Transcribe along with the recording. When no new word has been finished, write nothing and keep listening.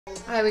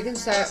Alright, we can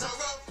start.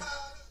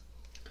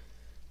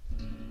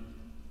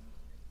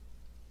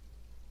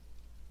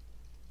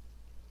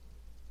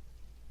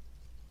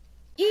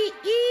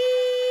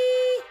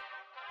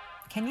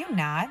 Can you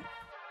not?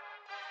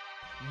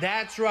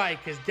 That's right,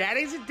 because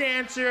Daddy's a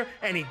dancer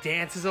and he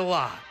dances a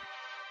lot.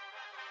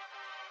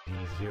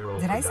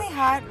 Did I say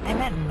hot? I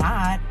meant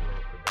not.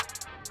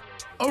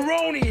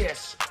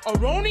 Erroneous!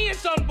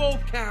 Erroneous on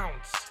both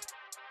counts!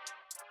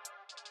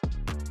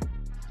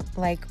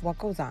 Like, what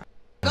goes on?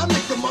 Yeah, Oh,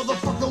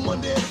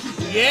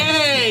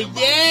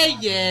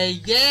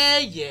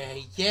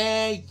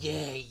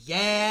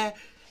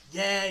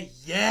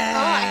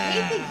 I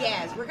hate the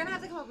yes. We're gonna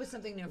have to come up with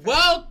something new.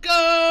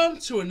 Welcome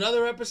to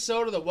another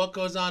episode of the What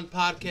Goes On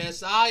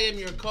podcast. I am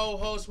your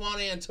co-host,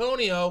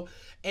 JonAnthony,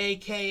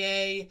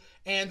 a.k.a.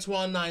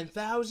 Antwan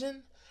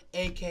 9000,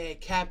 a.k.a.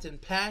 Captain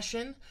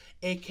Passion,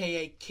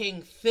 a.k.a.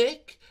 King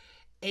Thick,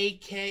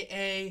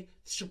 a.k.a.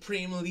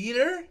 Supreme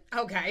Leader.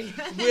 Okay.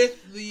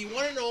 With the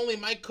one and only,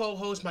 my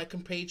co-host, my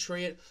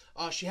compatriot.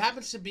 She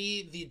happens to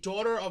be the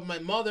daughter of my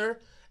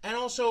mother, and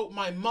also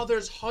my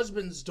mother's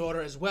husband's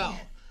daughter as well.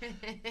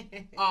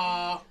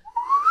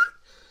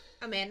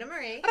 Amanda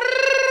Marie.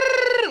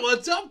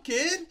 What's up,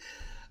 kid?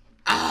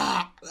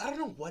 I don't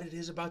know what it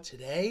is about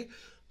today,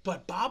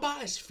 but Baba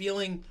is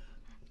feeling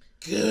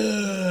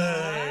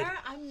good.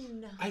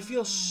 I'm not. I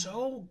feel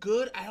so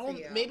good. I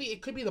don't. Maybe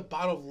it could be the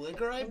bottle of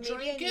liquor I'm drinking.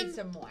 Maybe I need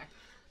some more.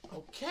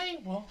 Okay,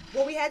 well,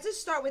 we had to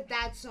start with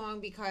that song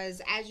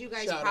because, as you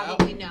guys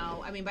probably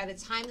know, I mean, by the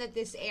time that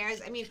this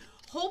airs, I mean,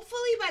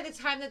 hopefully by the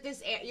time that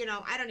this airs,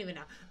 I don't even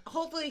know.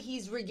 Hopefully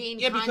he's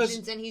regained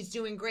conscience and he's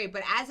doing great.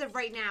 But as of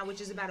right now,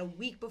 which is about a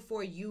week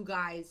before you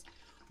guys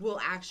will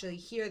actually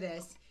hear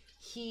this,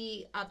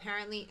 he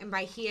apparently, and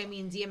by he I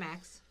mean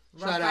DMX,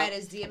 Rough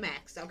Riders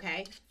DMX,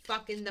 okay?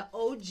 Fucking the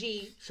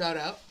OG. Shout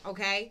out.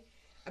 Okay?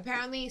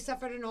 Apparently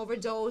suffered an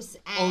overdose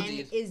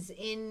and is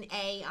in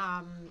a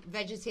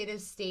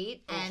vegetative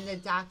state, and the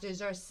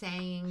doctors are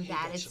saying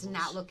that it's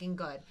not looking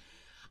good.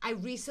 I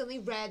recently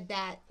read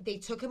that they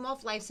took him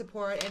off life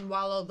support, and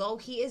although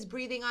he is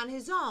breathing on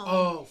his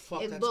own,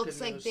 it looks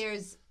like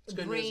there's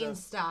brain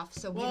stuff,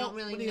 so we don't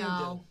really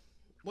know.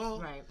 Well,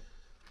 right.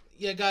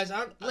 Yeah, guys,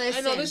 I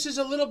know this is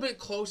a little bit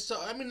close to,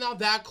 I mean, not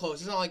that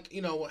close. It's not like,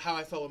 how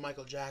I felt with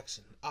Michael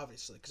Jackson,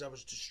 obviously, because I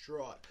was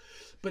distraught.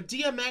 But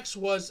DMX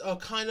was a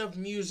kind of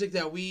music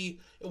that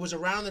it was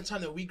around the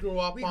time that we grew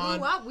up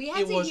on. We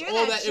had to hear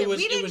that shit.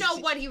 We didn't know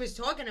what he was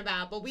talking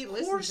about, but we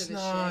listened to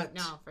the shit.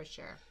 No, for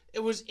sure.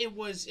 It was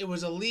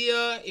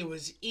Aaliyah, it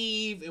was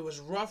Eve, it was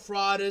Rough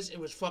Riders, it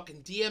was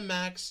fucking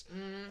DMX,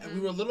 and we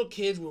were little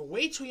kids. We were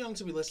way too young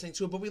to be listening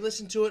to it, but we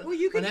listened to it on MTV. Well,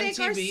 you can thank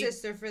our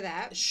sister for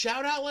that.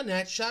 Shout out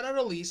Lynette, shout out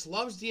Elise,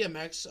 loves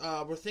DMX.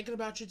 We're thinking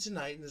about you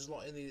tonight in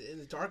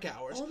the dark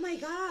hours. Oh my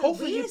God!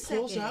 Hopefully he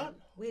pulls out.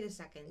 Wait a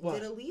second.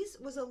 What?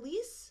 Was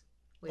Elise?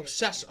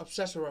 Obsessed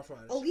with Rough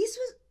Riders. Elise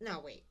was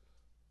wait.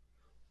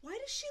 Why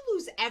does she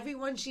lose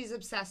everyone she's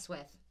obsessed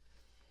with?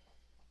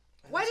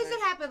 Why does it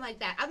happen like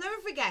that? I'll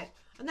never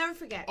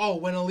forget. Oh,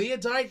 when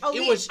Aaliyah died, no,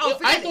 forget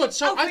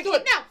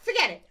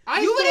it.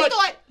 You would have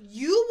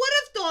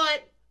thought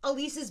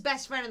Elise's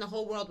best friend in the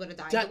whole world would have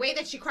died. The way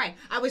that she cried.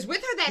 I was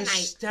with her that night.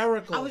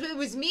 Hysterical. It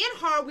was me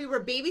and her. We were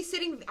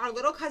babysitting our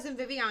little cousin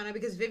Viviana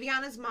because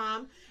Viviana's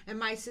mom and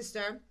my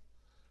sister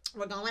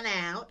were going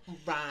out.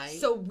 Right.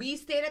 So we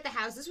stayed at the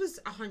house. This was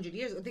 100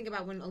 years ago. Think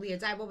about when Aaliyah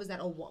died. What was that?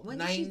 01? When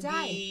did she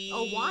die?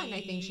 01,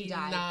 I think she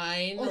died.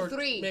 9 or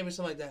 3. Maybe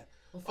something like that.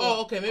 04,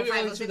 oh, okay. Maybe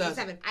 05, early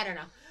 2000. I don't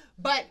know.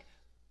 But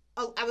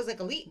I was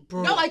like, Elise.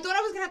 Brutal. No, I thought I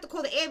was going to have to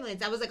call the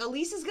ambulance. I was like,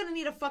 Elise is going to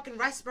need a fucking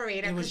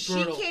respirator because she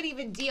can't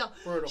even deal.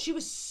 Brutal. She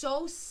was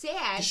so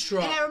sad.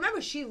 Distraught. And I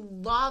remember she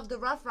loved the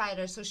Rough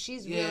Riders, so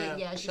she's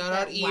really, she's shout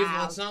out Eve.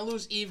 Wow. Let's not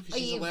lose Eve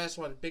because she's the last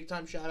one. Big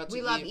time shout out to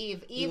Eve. We love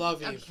Eve. We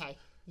love Eve. Okay.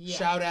 Yeah.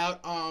 Shout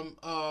out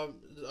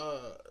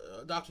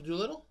Dr.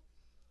 Doolittle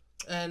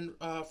and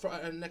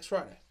next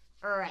Friday.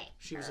 All right.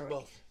 She was in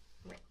both.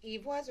 Right.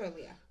 Eve was or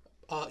Leah?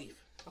 Eve.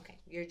 Okay,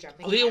 you're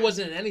jumping. Aaliyah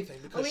wasn't in anything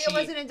because Aaliyah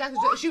wasn't in Dr.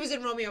 She was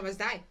in Romeo Must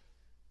Die.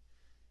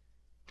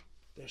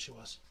 There she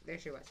was.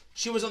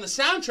 She was on the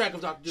soundtrack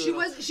of Dr.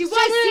 Doolittle. She was.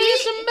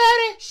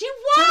 Somebody. She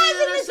was in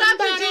the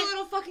Dr.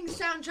 Doolittle fucking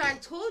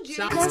soundtrack. Told you.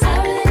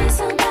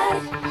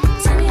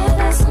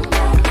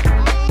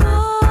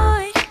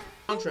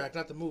 Soundtrack,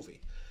 not the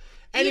movie.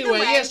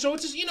 Anyway, so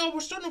it's just, we're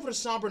starting off with a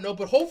somber note,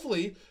 but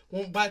hopefully,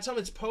 by the time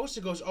it's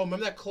posted, it goes, oh,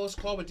 remember that close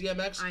call with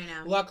DMX? I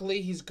know.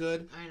 Luckily, he's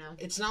good. I know.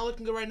 It's not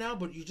looking good right now,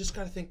 but you just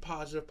got to think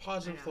positive.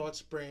 Positive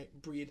thoughts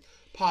breed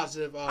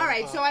positive all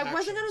right, so I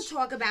wasn't going to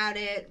talk about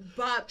it,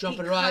 but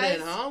jumping right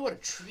in, huh? What a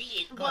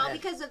treat. Go ahead.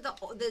 Because of the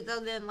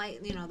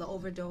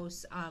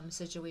overdose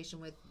situation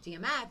with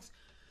DMX.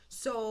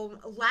 So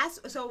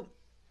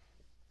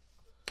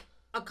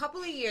a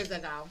couple of years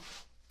ago,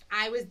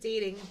 I was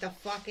dating the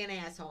fucking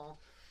asshole.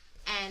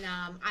 And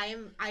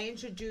I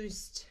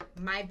introduced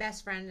my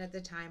best friend at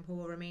the time, who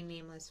will remain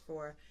nameless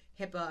for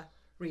HIPAA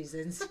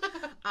reasons.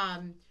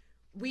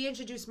 We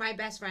introduced my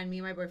best friend, me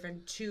and my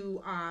boyfriend,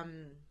 to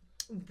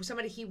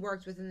somebody he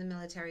worked with in the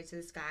military to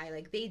this guy.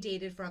 Like, they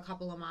dated for a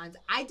couple of months.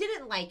 I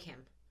didn't like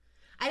him.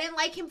 I didn't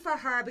like him for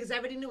her because I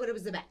already knew what it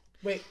was about.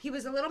 Wait. He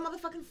was a little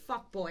motherfucking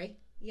fuckboy.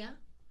 Yeah?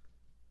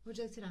 What would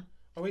you like to know?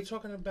 Are we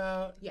talking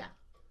about... Yeah.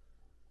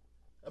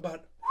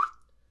 About...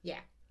 Yeah.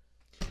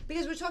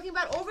 Because we're talking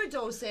about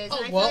overdoses, and I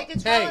feel well, like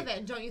it's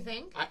relevant, don't you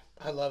think?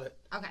 I love it.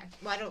 Okay.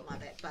 Well, I don't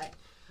love it, but...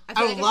 I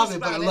don't love it,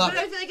 but I love it.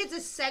 But I feel like it's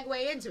a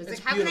segue into it. It's like,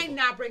 how beautiful. can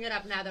I not bring it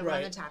up now that we're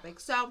on the topic?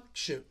 So...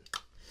 Shoot.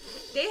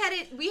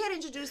 We had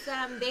introduced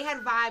them. They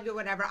had vibed or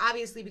whatever.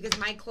 Obviously, because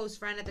my close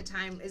friend at the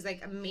time is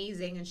like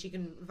amazing, and she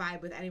can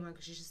vibe with anyone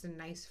because she's just a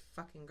nice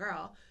fucking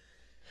girl.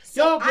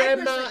 So Your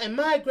grandma and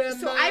my grandma.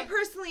 So I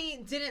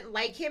personally didn't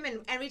like him, and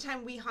every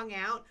time we hung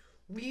out,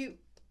 we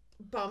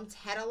bumped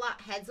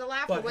heads a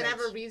lot for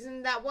whatever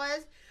reason that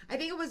was. I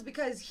think it was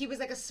because he was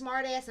like a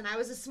smart ass and I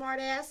was a smart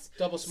ass.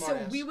 Double smart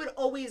ass. So we would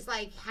always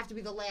like have to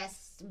be the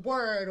last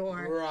word,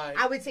 or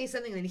I would say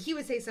something and he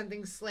would say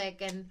something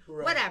slick and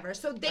whatever.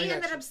 So they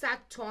ended up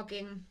stopped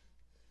talking.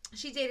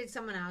 She dated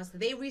someone else.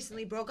 They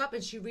recently broke up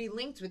and she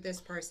re-linked with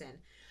this person.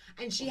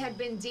 And she had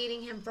been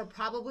dating him for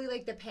probably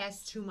like the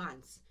past 2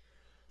 months.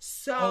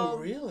 So Oh,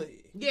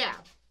 really? Yeah.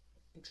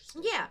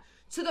 Interesting. Yeah.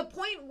 To the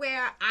point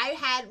where I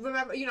had,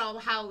 remember, you know,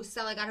 how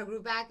Stella got her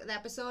groove back, the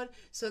episode?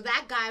 So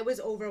that guy was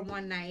over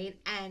one night,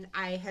 and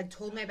I had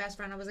told my best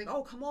friend, I was like,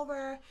 oh, come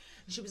over. And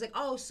she was like,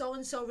 oh,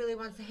 so-and-so really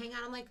wants to hang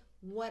out. I'm like,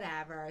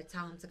 whatever,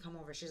 tell him to come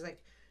over. She's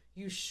like,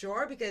 you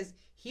sure? Because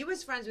he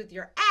was friends with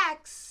your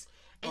ex,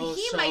 and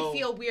he might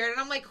feel weird. And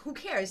I'm like, who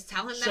cares?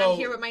 Tell him that I'm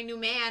here with my new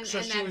man. So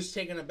and she then, was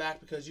taken aback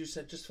because you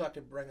said, just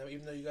fucking bring him,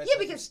 even though you guys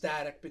were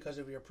ecstatic because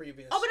of your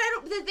previous... Oh, but I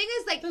don't... The thing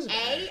is, like,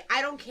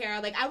 I don't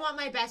care. Like, I want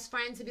my best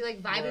friend to be,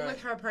 like, vibing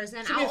with her person.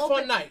 It's going to be a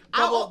fun night.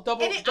 Double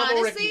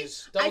honestly,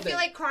 Ricky's. Double I feel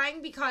like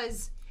crying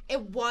because it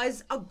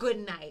was a good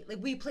night.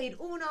 Like, we played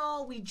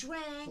Uno, we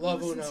drank, we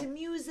listened to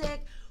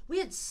music. We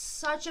had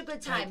such a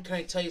good time. Can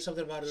I tell you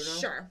something about Uno?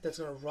 Sure. That's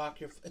going to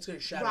rock your... It's going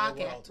to shatter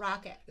your world.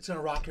 Rock it. It's going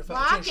to rock your...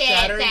 Rock it's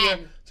going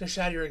it, to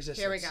shatter your existence.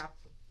 Here we go.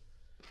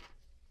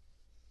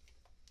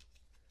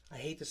 I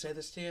hate to say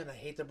this to you, and I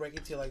hate to break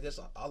it to you like this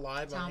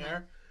alive on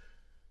air.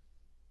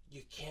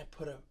 You can't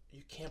put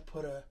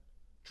a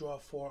draw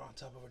 4 on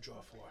top of a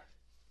draw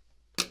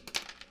 4.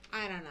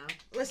 I don't know.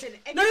 Listen.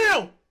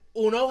 No.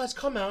 Uno has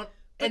come out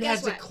and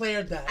has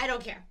declared that. I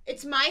don't care.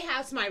 It's my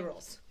house, my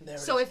rules. There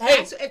so it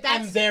if is.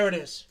 that's and there it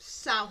is.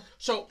 So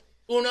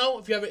Uno,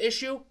 if you have an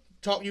issue,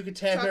 you can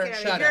tag her.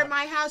 Shout out. If you're at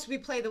my house, we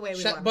play the way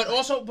we want. But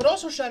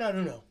also shout out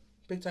Uno.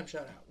 Big time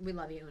shout out. We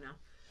love you, Uno.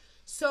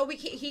 So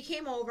he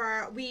came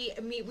over. We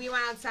went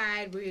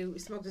outside. We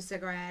smoked a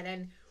cigarette,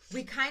 and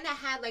we kind of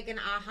had like an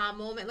aha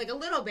moment, like a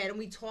little bit, and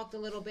we talked a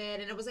little bit,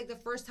 and it was like the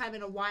first time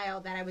in a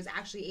while that I was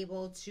actually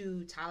able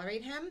to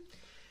tolerate him.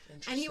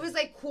 And he was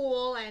like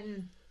cool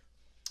and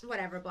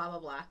whatever, blah blah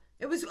blah.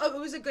 It was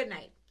a good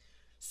night.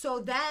 So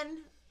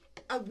then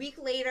a week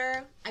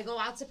later, I go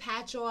out to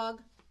Patchogue.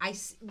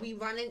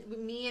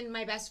 Me and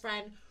my best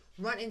friend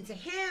run into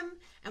him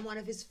and one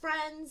of his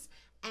friends.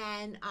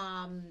 And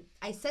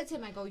I said to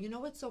him, I go, you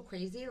know what's so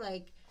crazy?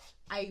 Like,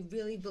 I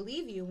really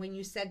believe you when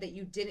you said that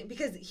you didn't.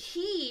 Because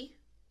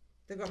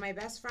my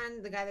best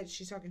friend, the guy that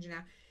she's talking to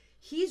now,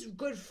 he's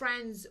good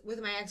friends with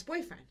my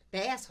ex-boyfriend,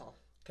 the asshole.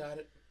 Got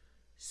it.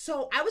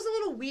 So I was a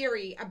little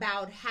weary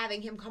about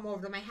having him come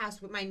over to my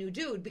house with my new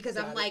dude. Because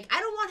I'm like, I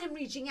don't want him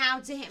reaching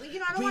out to him. You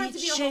know, I don't want it to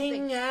be a whole thing.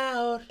 Reaching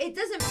out. It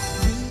doesn't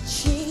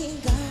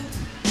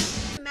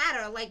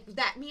matter. Like,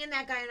 that me and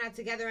that guy are not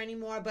together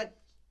anymore, but...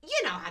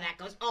 You know how that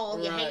goes.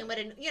 Oh, you're hanging with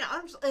an... You know,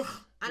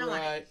 I don't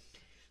want it.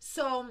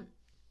 So,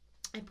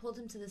 I pulled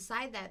him to the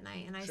side that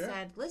night, and I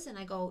said, listen,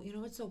 I go, you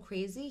know what's so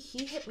crazy?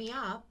 He hit me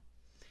up.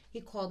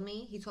 He called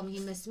me. He told me he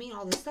missed me and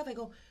all this stuff. I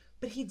go,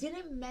 but he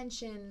didn't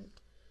mention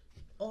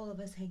all of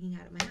us hanging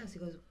out at my house. He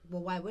goes,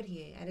 well, why would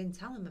he? I didn't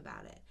tell him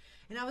about it.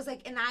 And I was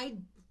like, and I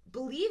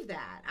believe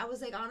that. I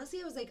was like, honestly,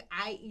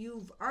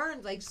 you've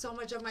earned like so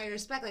much of my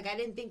respect. Like, I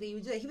didn't think that you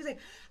would do that. He was like,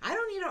 I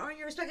don't need to earn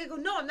your respect. I go,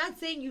 no, I'm not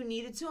saying you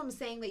needed to. I'm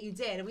saying that you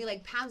did. And we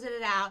like pounded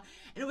it out.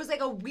 And it was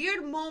like a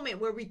weird moment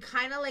where we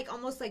kind of like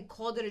almost like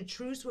called it a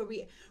truce,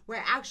 where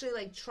I actually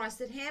like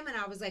trusted him. And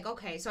I was like,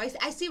 okay, so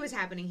I see what's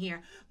happening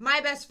here.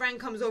 My best friend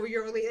comes over.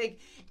 You're really like,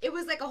 it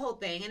was like a whole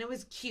thing, and it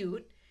was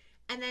cute.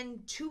 And then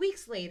 2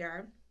 weeks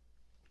later,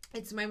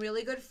 it's my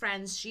really good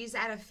friend. She's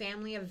at a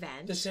family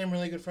event. The same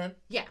really good friend?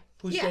 Yeah.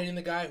 Who's dating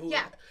the guy who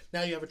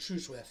now you have a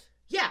truce with?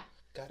 Yeah.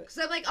 Got it.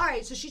 So I'm like, all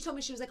right. So she told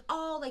me, she was like,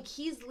 oh, like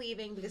he's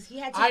leaving because he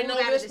had to move out of the state.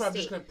 I know this, state. but I'm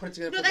just going to put it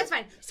together. No, that's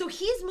fine. So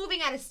he's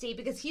moving out of state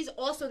because he's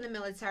also in the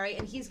military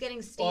and he's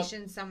getting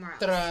stationed somewhere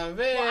else.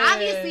 Well,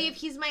 obviously, if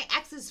he's my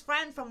ex's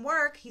friend from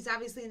work, he's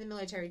obviously in the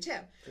military too.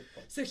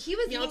 So he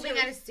was moving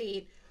out of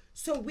state.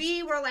 So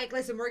we were like,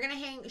 listen, we're going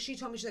to hang. She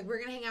told me, she's like, we're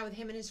going to hang out with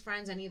him and his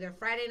friends on either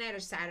Friday night or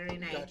Saturday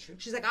night. Gotcha.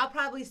 She's like, I'll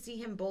probably see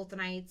him both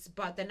nights,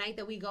 but the night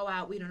that we go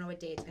out, we don't know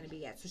what day it's going to be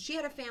yet. So she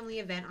had a family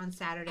event on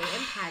Saturday in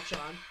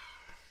Patchogue.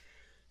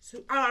 So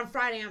on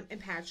Friday in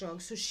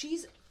Patchogue. So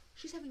she's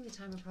She's having the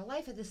time of her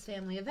life at this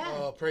family event.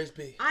 Oh, praise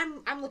be.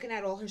 I'm looking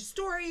at all her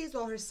stories,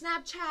 all her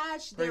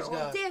Snapchats. They're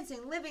all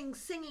dancing, living,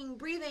 singing,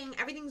 breathing.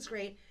 Everything's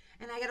great.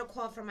 And I get a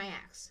call from my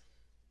ex.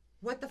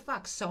 What the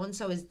fuck?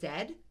 So-and-so is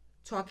dead?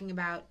 Talking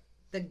about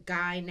the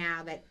guy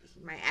now that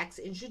my ex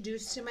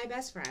introduced to my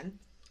best friend.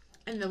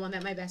 And the one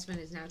that my best friend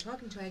is now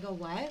talking to. I go,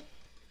 what?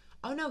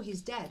 Oh, no,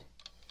 he's dead.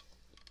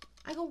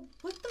 I go,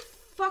 what the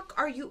fuck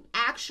are you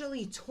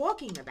actually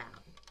talking about?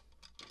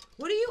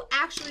 What are you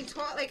actually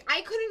talking? Like,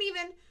 I couldn't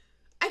even,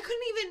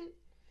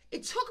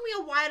 it took me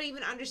a while to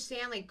even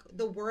understand, like,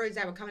 the words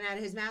that were coming out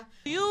of his mouth.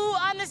 You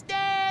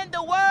understand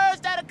the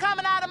words that are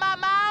coming out of my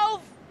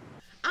mouth?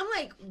 I'm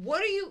like,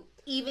 what are you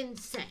even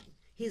saying?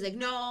 He's like,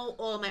 no,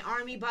 all of my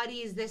army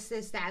buddies, this,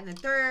 that, and the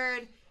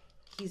third.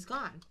 He's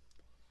gone.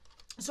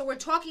 So we're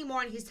talking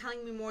more, and he's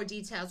telling me more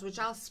details, which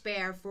I'll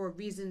spare for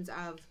reasons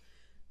of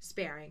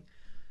sparing.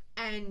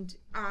 And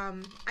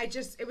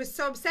it was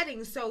so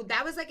upsetting. So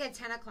that was like at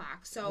 10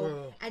 o'clock.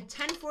 So at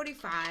 10:45,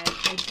 I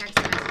text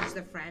message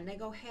the friend. I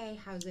go, hey,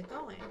 how's it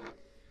going?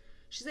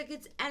 She's like,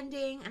 it's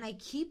ending. And I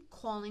keep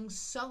calling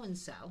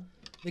so-and-so.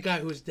 The guy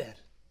who's dead.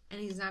 And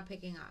he's not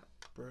picking up.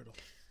 Brutal.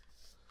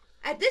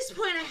 At this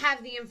point, I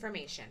have the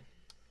information.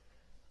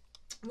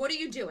 What do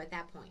you do at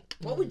that point?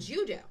 What would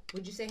you do?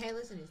 Would you say, hey,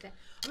 listen, he's dead?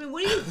 I mean,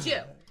 what do you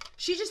do?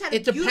 She just had a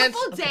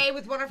beautiful day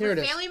with one of her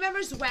family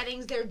members'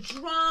 weddings. They're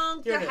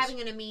drunk. They're having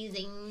an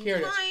amazing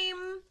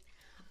time.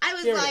 I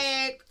was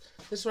like...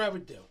 This is what I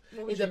would do.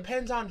 It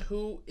depends on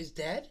who is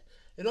dead.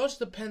 It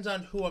also depends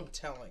on who I'm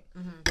telling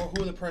or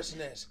who the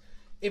person is.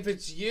 If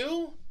it's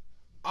you,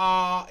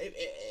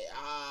 it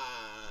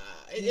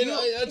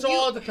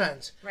all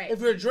depends. Right. If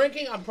you're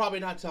drinking, I'm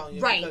probably not telling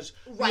you because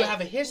you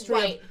have a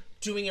history of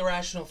doing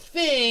irrational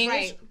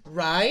things.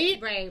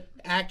 Right.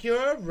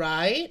 Acura,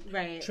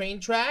 right. Train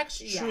tracks,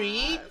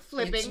 tree,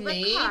 flipping it's the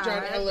me,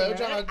 car, hello,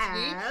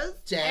 JonAnthony,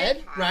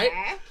 dead,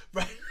 right.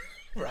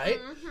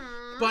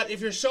 But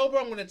if you're sober,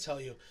 I'm going to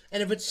tell you.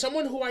 And if it's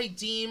someone who I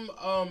deem,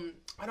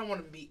 I don't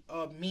want to be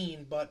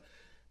mean, but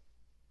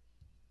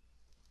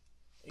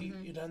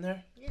you done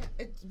there? Yeah,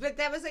 but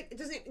that was like, it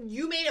doesn't.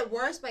 You made it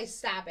worse by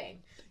stopping.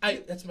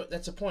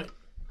 That's a point.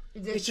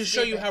 It's to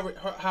show you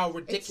how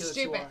ridiculous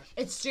you are.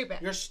 It's stupid.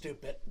 You're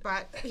stupid.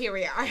 But here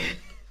we are.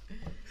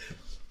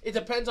 It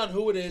depends on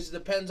who it is. It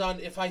depends on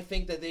if I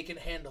think that they can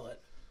handle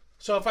it.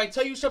 So if I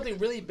tell you something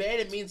really bad,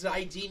 it means that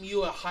I deem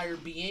you a higher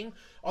being.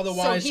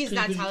 Otherwise, so he's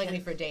not telling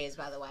me for days,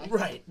 by the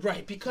way.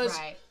 Right. Because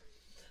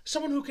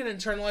someone who can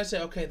internalize,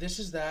 say, okay, this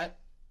is that.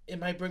 It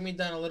might bring me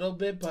down a little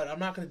bit, but I'm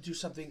not going to do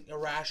something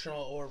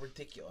irrational or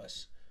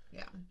ridiculous.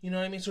 Yeah. You know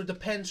what I mean? So it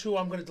depends who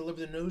I'm going to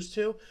deliver the news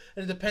to,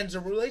 and it depends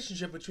on the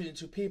relationship between the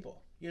two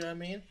people. You know what I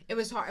mean? It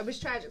was hard. It was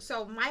tragic.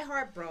 So my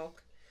heart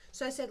broke.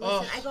 So I said,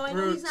 listen, I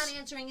know he's not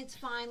answering. It's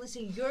fine.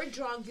 Listen, you're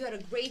drunk. You had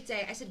a great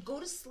day. I said, go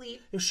to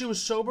sleep. If she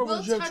was sober,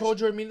 would you have told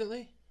her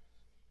immediately?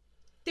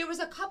 There was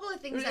a couple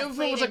of things that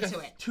played into it. If it was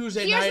like a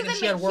Tuesday night and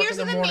she had work in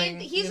the morning.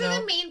 These are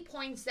the main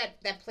points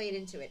that played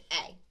into it.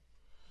 A,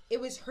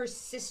 it was her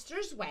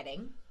sister's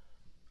wedding.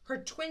 Her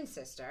twin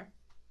sister.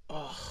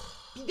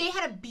 They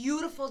had a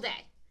beautiful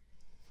day.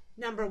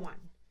 Number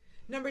one.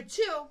 Number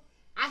two,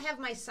 I have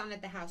my son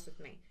at the house with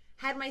me.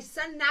 Had my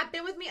son not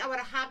been with me, I would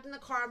have hopped in the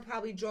car and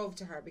probably drove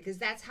to her because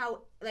that's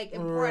how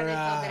important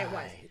I felt that it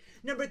was.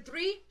 Number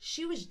three,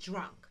 she was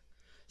drunk.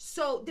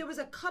 So there was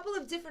a couple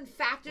of different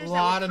factors that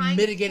were kind of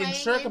mitigating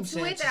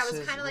circumstances that I was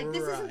kind of like,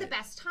 this isn't the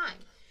best time.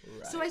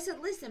 So I said,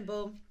 listen,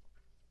 boo.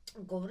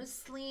 Go to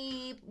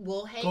sleep.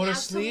 We'll hang out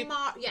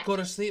tomorrow. Yeah. Go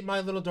to sleep, my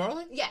little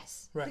darling?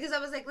 Yes. Right. Because I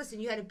was like, listen,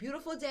 you had a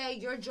beautiful day.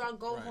 You're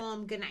drunk. Go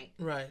home. Good night.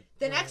 Right.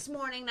 The next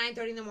morning,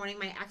 9:30 in the morning,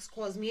 my ex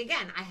calls me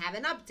again. I have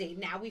an update.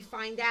 Now we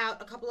find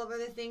out a couple of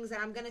other things that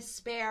I'm going to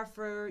spare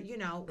for,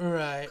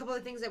 a couple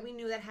of things that we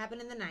knew that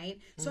happened in the night.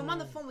 So I'm on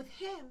the phone with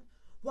him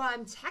while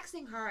I'm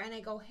texting her, and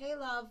I go, hey,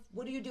 love,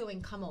 what are you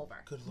doing? Come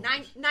over.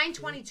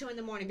 9:22 in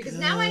the morning. Because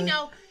now I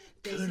know...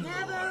 There's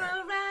never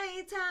a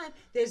right time.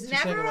 There's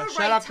never a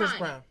right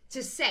time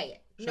to say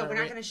it. No, we're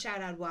not going to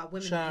shout out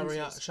women. Shout out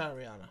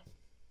Rihanna.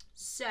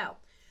 So,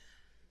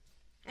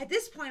 at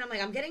this point,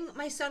 I'm getting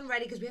my son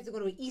ready because we have to go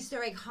to an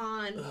Easter egg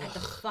hunt at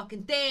the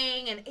fucking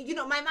thing. And,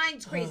 my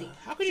mind's crazy.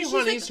 How can you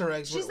hunt Easter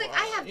eggs? She's like,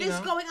 I have this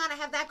going on. I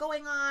have that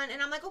going on.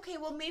 And I'm like, okay,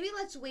 well, maybe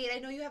let's wait. I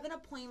know you have an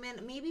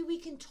appointment. Maybe we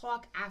can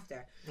talk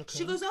after. Okay.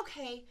 She goes,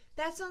 okay,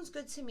 that sounds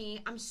good to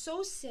me. I'm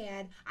so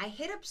sad. I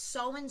hit up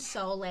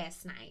so-and-so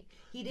last night.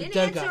 He didn't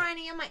answer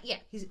any of my... Yeah,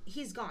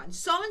 he's gone.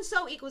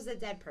 So-and-so equals the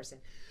dead person.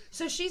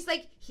 So she's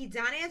like, he's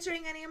not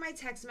answering any of my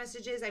text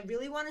messages. I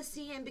really want to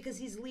see him because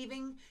he's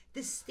leaving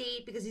the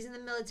state because he's in the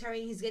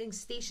military. He's getting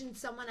stationed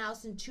somewhere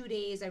else in 2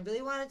 days. I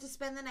really wanted to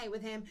spend the night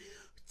with him.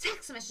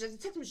 Text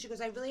message. She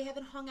goes, I really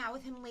haven't hung out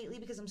with him lately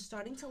because I'm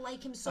starting to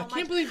like him so much. I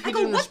can't believe he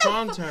didn't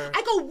respond to her.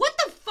 I go, what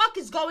the fuck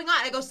is going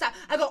on? I go, stop.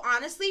 I go,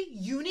 honestly,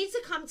 you need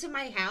to come to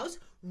my house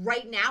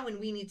right now and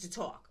we need to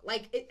talk.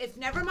 Like, if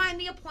never mind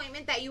the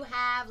appointment that you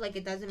have, like,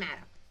 it doesn't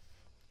matter.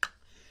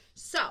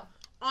 So,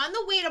 on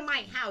the way to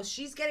my house,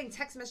 she's getting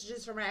text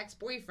messages from her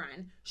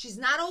ex-boyfriend. She's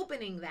not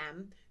opening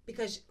them.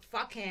 because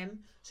fuck him.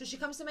 So she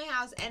comes to my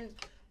house and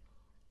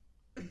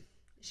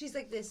she's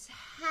like this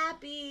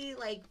happy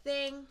like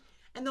thing.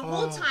 And the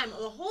whole time,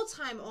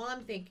 all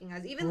I'm thinking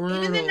is, even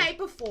the night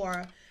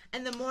before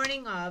and the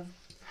morning of,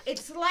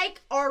 it's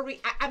like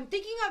I'm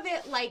thinking of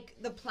it like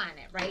the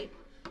planet, right?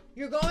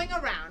 You're going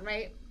around,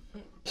 right?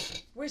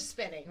 We're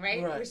spinning,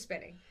 right? We're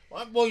spinning.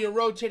 Well, you're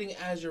rotating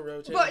as you're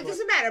rotating. But it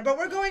doesn't matter. But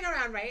we're going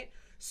around, right?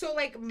 So,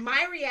 like,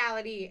 my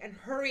reality and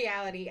her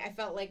reality, I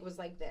felt like was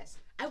like this.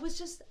 I was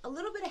just a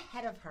little bit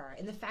ahead of her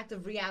in the fact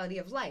of reality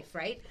of life,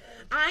 right?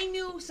 I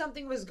knew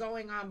something was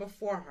going on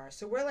before her.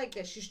 So we're like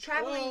this. She's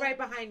traveling right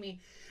behind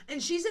me.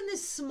 And she's in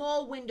this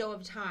small window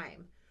of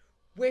time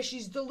where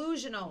she's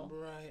delusional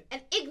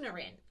and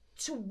ignorant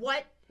to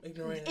what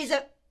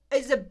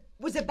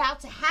was about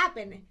to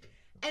happen.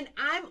 And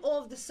I'm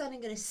all of a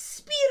sudden going to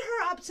speed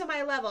her up to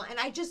my level. And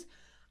I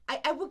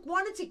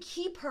wanted to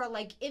keep her,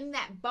 like, in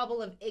that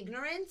bubble of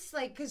ignorance.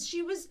 Like, because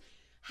she was...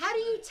 How do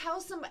you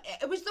tell somebody?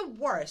 It was the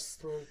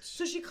worst.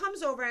 So she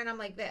comes over and I'm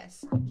like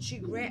this.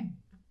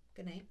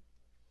 Good night.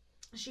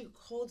 She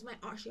holds my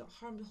arm. She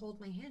holds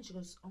my hand. She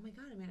goes, "Oh my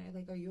God, Amanda,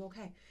 like, are you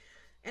okay?"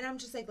 And I'm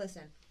just like,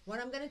 listen, what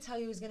I'm going to tell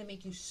you is going to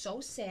make you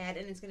so sad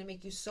and it's going to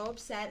make you so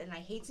upset. And I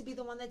hate to be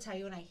the one that tell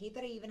you. And I hate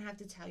that I even have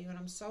to tell you. And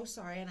I'm so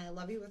sorry. And I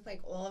love you with,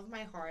 like, all of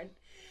my heart.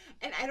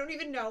 And I don't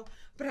even know.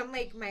 But I'm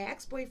like, my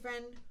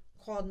ex-boyfriend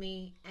called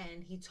me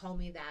and he told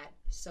me that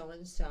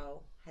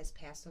so-and-so has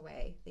passed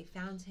away. They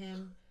found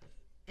him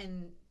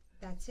and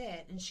that's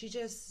it. And she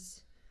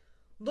just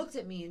looked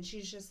at me and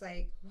she's just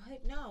like,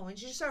 what? No. And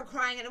she just started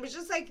crying and it was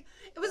like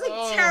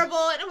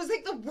terrible and it was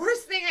like the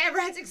worst thing I ever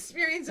had to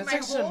experience in my whole...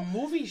 That's like some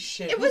movie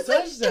shit. It was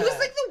like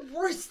the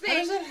worst thing. How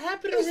does that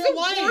happen in real life? It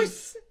was the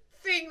worst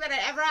thing that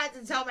I ever had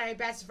to tell my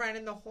best friend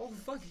in the whole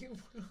fucking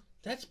world.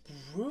 That's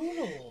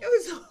brutal. It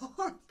was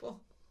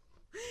horrible.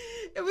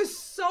 It was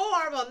so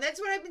horrible. And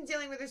that's what I've been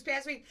dealing with this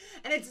past week.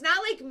 And it's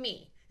not like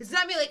me. It's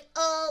not me like,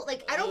 oh,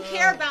 like, I don't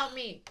care about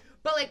me.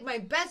 But, like, my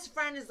best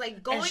friend is,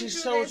 like, going through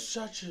this. And she's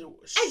such a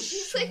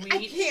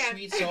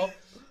sweet soul.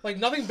 Like,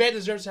 nothing bad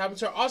deserves to happen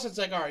to her. Also, it's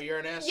like, all right, you're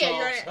an asshole.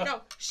 Yeah, you're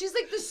no. She's,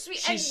 like, the sweet.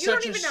 She's and you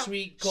don't even know.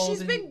 Sweet golden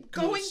She's been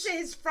going to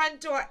his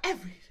front door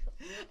every...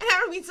 And I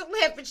don't mean to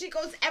laugh, but she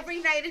goes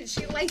every night and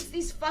she lights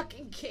these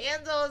fucking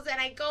candles. And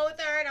I go with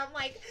her and I'm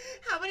like,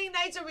 how many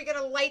nights are we going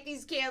to light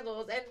these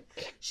candles? And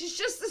she's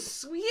just the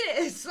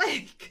sweetest.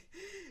 Like,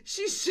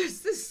 she's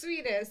just the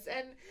sweetest.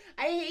 And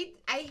I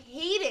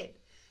hate it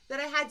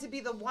that I had to be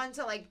the one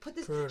to, like, put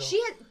this. Brutal.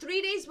 She had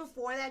 3 days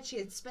before that, she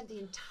had spent the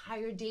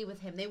entire day with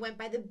him. They went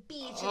by the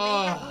beach and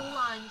they had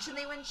lunch and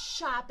they went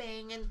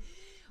shopping and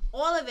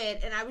all of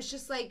it. And I was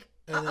just like,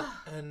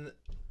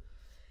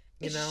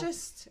 It's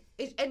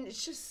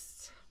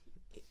just...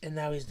 And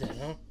now he's dead,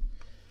 huh?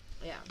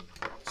 Yeah.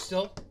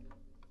 Still?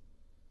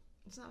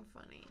 It's not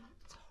funny.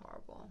 It's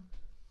horrible.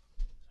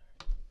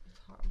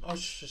 I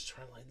was just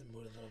trying to lighten the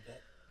mood a little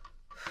bit.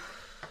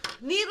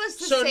 Needless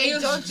to say,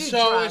 don't do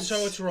drugs.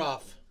 So it's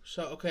rough.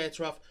 It's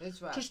rough.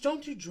 It's rough. Just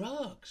don't do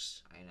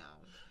drugs. I know.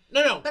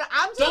 No. But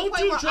I'm to the point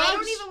where I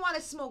don't even want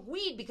to smoke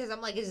weed because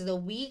I'm like, is the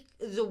weed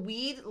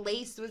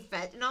laced with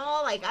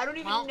fentanyl? Like, I don't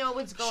even know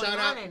what's going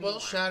on anymore. Well,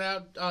 shout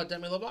out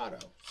Demi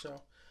Lovato.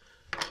 So,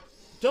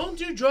 don't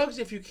do drugs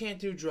if you can't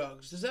do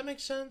drugs. Does that make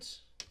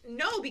sense?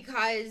 No,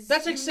 because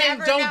that's like saying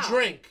don't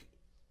drink.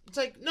 It's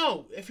like,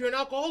 no, if you're an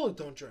alcoholic,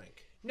 don't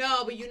drink.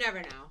 No, but you never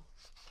know.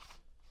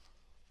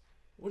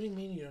 What do you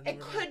mean you don't know? It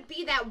could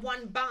be that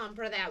one bump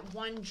or that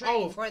one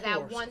drink or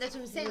that one. That's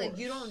what I'm saying. Like,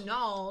 you don't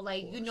know.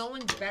 Like, no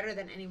one's better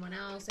than anyone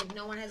else. Like,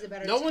 no one has a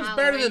better tolerance. No one's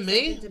better than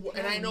me.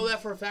 And I know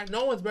that for a fact.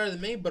 No one's better than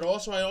me. But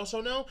also, I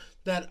also know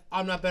that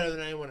I'm not better than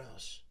anyone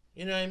else.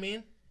 You know what I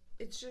mean?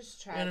 It's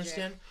just tragic. You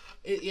understand?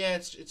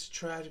 It's a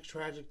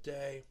tragic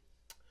day.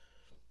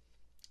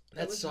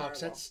 That sucks. Horrible.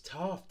 That's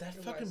tough.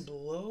 That fucking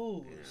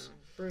blows.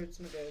 Yeah. Brutes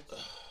and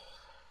dudes.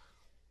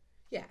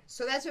 Yeah,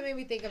 so that's what made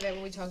me think of it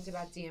when we talked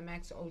about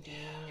DMX, ODing,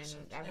 and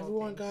that whole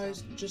everyone, thing,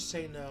 guys, just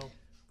say no.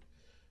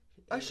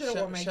 I should have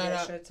worn my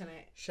gay shirt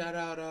tonight. Shout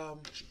out,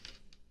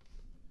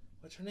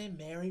 what's her name?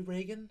 Mary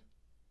Reagan?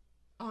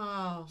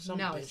 Oh,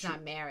 no, it's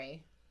not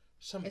Mary.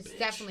 It's bitch.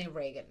 Definitely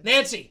Reagan.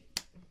 Nancy!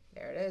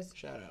 There it is.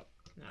 Shout out.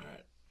 No.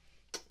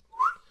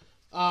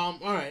 All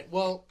right. All right,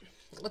 well,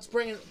 let's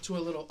bring it to a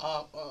little,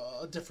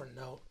 a different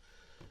note.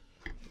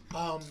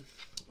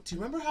 Do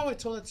you remember how I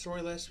told that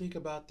story last week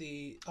about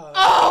the...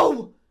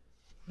 Oh!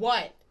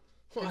 What?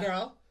 The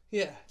girl?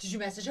 Yeah. Did you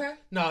message her?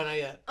 No, not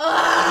yet.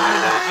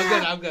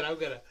 I'm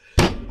good.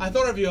 I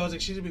thought of you. I was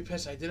like, she's going to be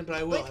pissed. I didn't, but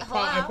I will.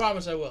 I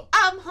promise I will.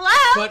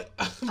 Hello?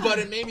 But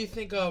it made me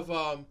think of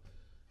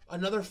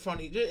another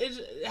funny...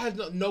 It has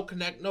no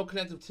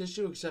connective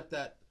tissue except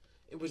that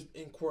it was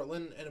in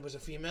Cortland and it was a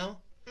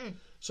female.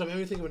 So it made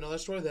me think of another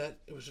story that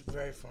it was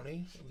very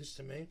funny, at least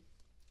to me.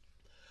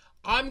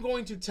 I'm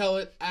going to tell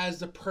it as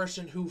the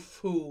person who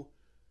POV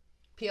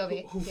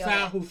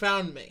who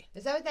found me.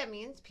 Is that what that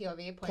means?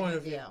 POV, point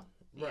of view.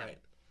 Right.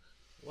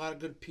 A lot of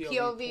good POV.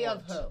 POV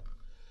of who?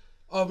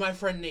 Of my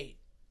friend Nate.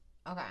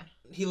 Okay.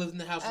 He lived in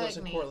the house with us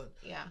in Portland.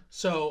 Yeah.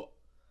 So,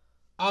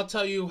 I'll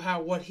tell you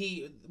what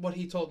he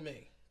told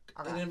me.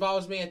 Okay. It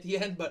involves me at the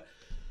end, but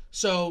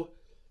so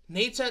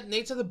Nate's at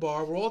the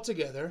bar. We're all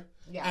together,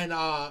 and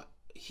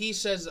he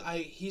says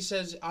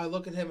I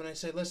look at him and I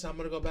say, listen, I'm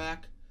gonna go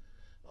back.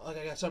 Like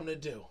I got something to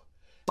do.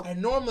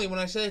 And normally when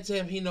I say it to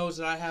him, he knows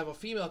that I have a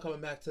female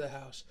coming back to the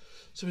house.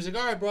 So he's like,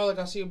 all right, bro, like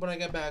I'll see you when I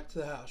get back to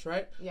the house,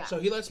 right? Yeah. So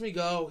he lets me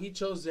go. He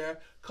chills there.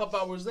 A couple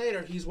hours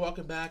later, he's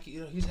walking back.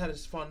 You know, he's had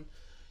his fun.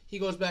 He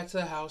goes back to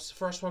the house,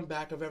 first one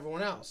back of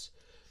everyone else.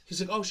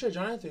 He's like, oh shit,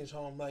 JonAnthony's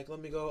home. Like, let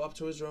me go up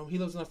to his room. He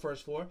lives on the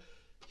first floor.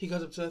 He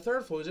goes up to the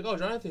third floor. He's like, oh,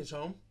 JonAnthony's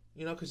home.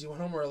 You know, because he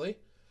went home early.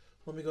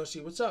 Let me go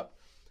see what's up.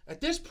 At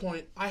this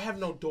point, I have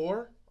no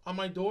door on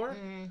my door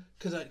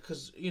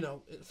because you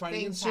know,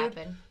 fighting ensued.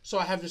 So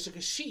I have just like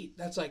a sheet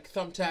that's like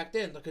thumbtacked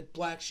in, like a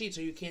black sheet,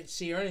 so you can't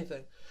see or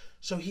anything.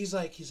 So he's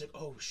like,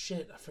 oh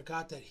shit, I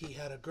forgot that he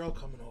had a girl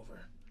coming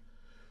over,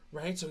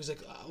 right? So he's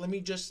like, let me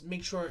just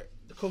make sure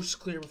the coast is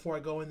clear before I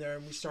go in there,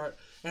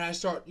 and I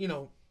start, you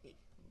know,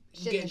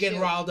 getting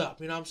riled up.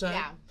 You know what I'm saying?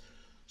 Yeah.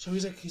 So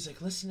he's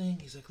like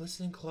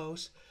listening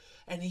close,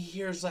 and he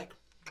hears like.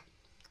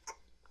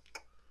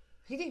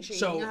 He thinks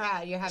you're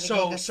having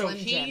like a Slim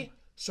Jim.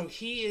 So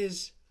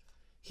he's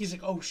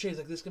like, oh shit,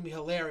 like this is gonna be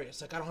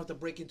hilarious. Like I don't have to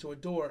break into a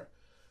door.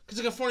 Cause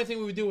like a funny thing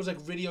we would do was like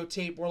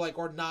videotape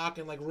or knock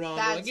and like run.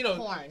 That's or, like, you know,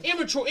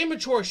 porn.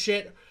 Immature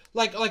shit.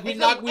 Like we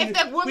knock. If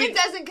the woman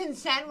doesn't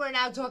consent, we're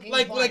now talking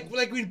porn.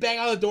 Like we'd bang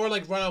on the door,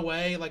 like run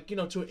away, like, you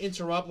know, to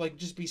interrupt, like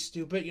just be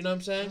stupid. You know what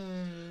I'm saying?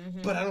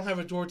 Mm-hmm. But I don't have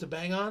a door to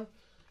bang on.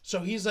 So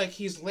he's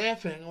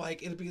laughing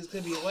like it's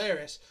gonna be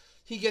hilarious.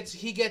 He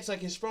gets like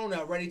his phone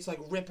out ready to like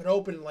rip it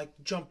open and like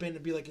jump in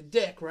and be like a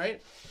dick,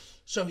 right?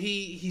 So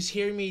he's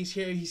hearing me,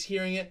 he's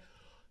hearing it.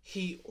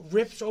 He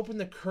rips open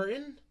the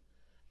curtain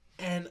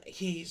and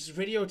he's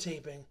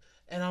videotaping.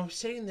 And I'm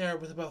sitting there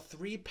with about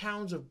 3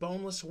 pounds of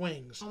boneless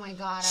wings. Oh my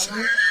god!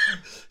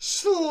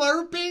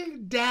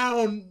 Slurping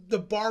down the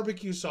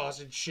barbecue sauce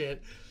and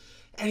shit.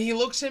 And he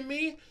looks at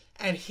me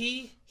and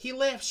he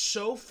laughs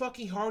so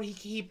fucking hard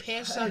he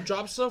passes out,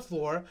 drops to the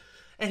floor.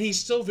 And he's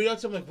still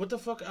videotaping. I'm like, what the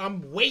fuck?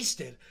 I'm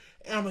wasted.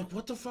 And I'm like,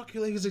 what the fuck?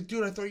 He's like,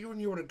 dude, I thought you were in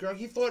here with a girl.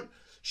 He thought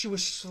she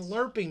was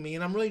slurping me.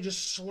 And I'm really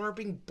just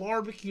slurping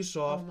barbecue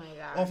sauce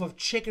off of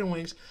chicken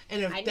wings.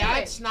 And if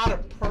that's not a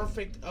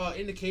perfect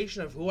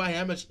indication of who I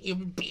am as a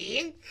human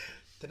being,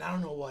 then I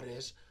don't know what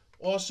is.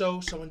 Also,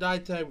 someone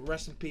died today.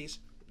 Rest in peace.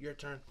 Your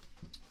turn.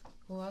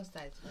 Who else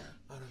died today?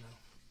 I don't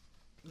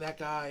know. That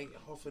guy,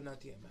 hopefully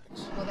not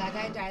DMX. Well, that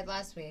guy died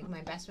last week.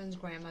 My best friend's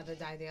grandmother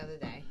died the other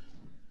day.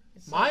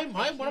 One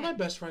of my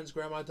best friend's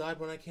grandma died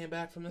when I came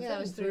back from the thing.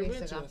 That was 3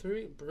 weeks ago.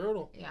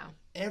 Brutal. Yeah.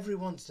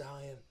 Everyone's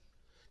dying.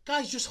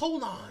 Guys, just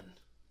hold on.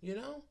 You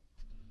know?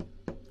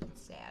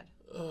 It's sad.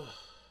 Ugh.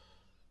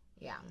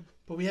 Yeah.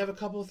 But we have a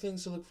couple of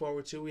things to look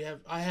forward to.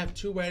 I have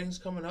 2 weddings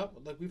coming up,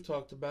 like we've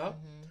talked about,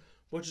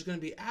 which is going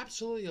to be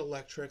absolutely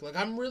electric. Like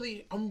I'm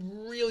really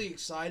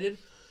excited.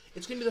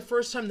 It's going to be the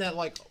first time that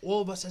like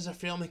all of us as a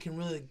family can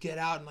really get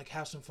out and like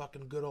have some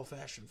fucking good old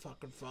fashioned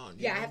fucking fun.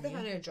 Yeah, I have to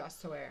find a dress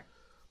to wear.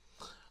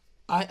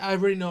 I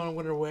already know what I'm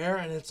gonna wear,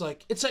 and it's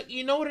like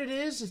you know what it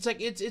is. It's like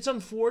it's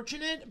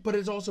unfortunate, but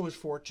it's also is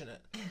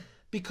fortunate,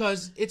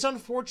 because it's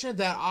unfortunate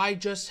that I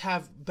just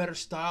have better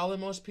style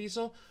than most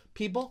people.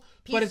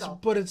 But it's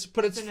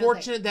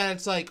fortunate that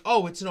it's like,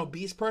 oh, it's an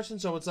obese person,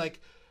 so it's like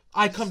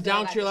I come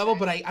down to your level,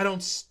 but I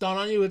don't stun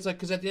on you. It's like,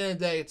 because at the end of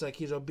the day, it's like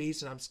he's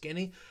obese and I'm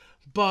skinny,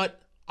 but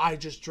I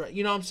just dress.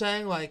 You know what I'm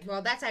saying? Like,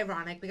 well, that's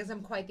ironic because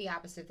I'm quite the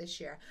opposite this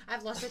year.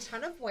 I've lost a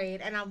ton of weight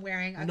and I'm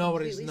wearing a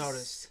completely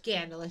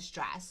scandalous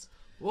dress.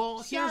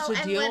 Well, here's the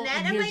deal. And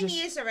Lynette and my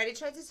niece already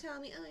tried to tell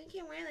me, oh, you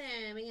can't wear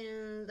that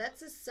because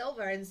that's a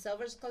silver, and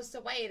silver's close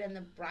to white, and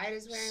the bride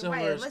is wearing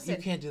white. And listen,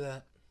 you can't do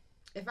that.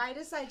 If I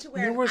decide to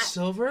wear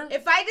silver,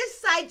 if I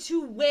decide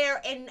to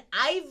wear an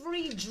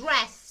ivory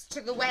dress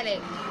to the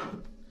wedding,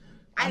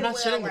 I wear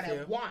what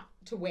I want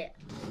to wear.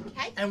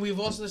 Okay. And we've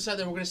also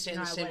decided that we're going to stay in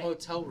the same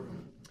hotel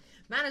room.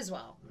 Might as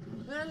well.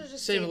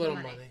 Just save a little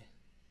money.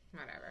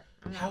 Whatever.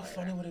 How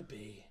funny would it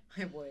be?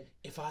 I would.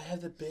 If I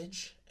have the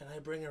bitch and I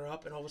bring her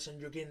up and all of a sudden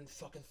you're getting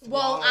fucking throttled.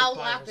 Well, I'll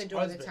lock the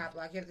door to the top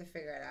lock. You have to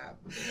figure it out.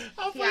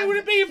 How funny would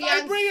it be if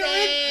I bring her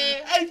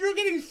in and you're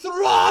getting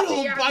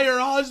throttled by your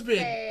husband?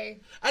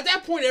 At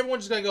that point,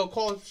 everyone's just going to go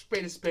call a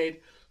spade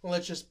and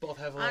let's just both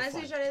have a little fun.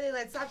 Honestly, JonAnthony,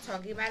 let's stop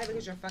talking about it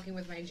because you're fucking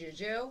with my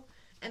juju.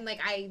 And, like,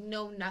 I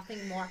know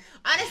nothing more.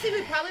 Honestly,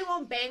 we probably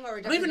won't bang or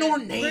we're definitely know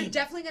her name. We're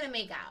definitely going to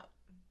make out.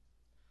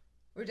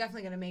 We're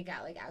definitely going to make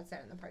out, like,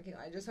 outside in the parking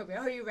lot. I just hope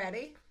are you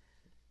ready?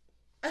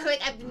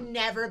 Like, I've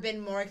never been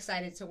more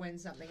excited to win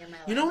something in my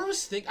life. You know what I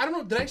was thinking? I don't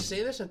know, did I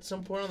say this at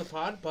some point on the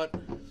pod? But,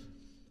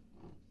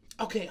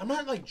 okay, I'm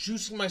not, like,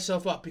 juicing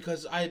myself up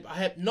because I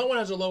have, no one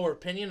has a lower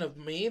opinion of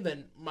me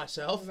than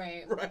myself.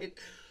 Right. Right?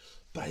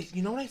 But,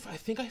 you know what? I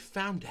think I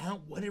found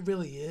out what it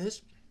really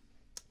is.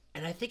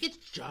 And I think it's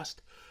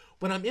just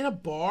when I'm in a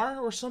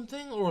bar or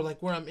something, or,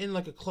 like, where I'm in,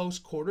 like, a close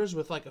quarters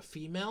with, like, a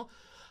female,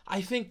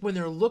 I think when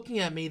they're looking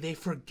at me, they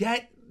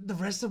forget the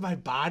rest of my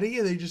body,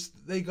 and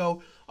they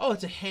go, oh,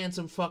 it's a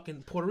handsome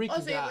fucking Puerto Rican guy.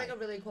 Also, you have like a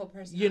really cool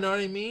person. You know what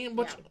I mean?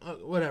 Which,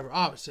 whatever.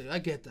 Obviously, I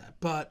get that,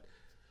 but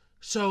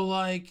so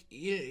like,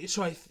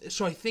 so I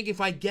think if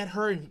I get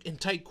her in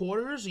tight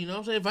quarters, you know what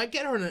I'm saying? If I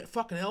get her in a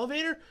fucking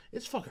elevator,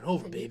 it's fucking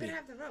over, baby. You can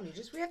have the room.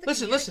 We have to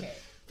listen.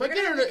 If I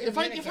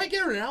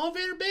get her in an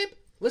elevator, babe,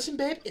 listen,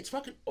 babe, it's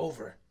fucking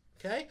over.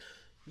 Okay.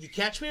 You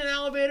catch me in an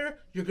elevator,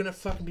 you're gonna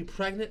fucking be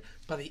pregnant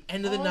by the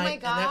end of the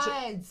night. Oh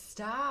my God!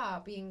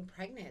 Stop being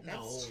pregnant.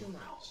 That's too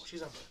much. No,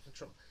 she's on birth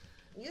control.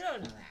 You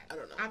don't know that. I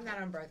don't know. I'm not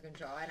on birth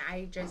control, and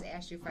I just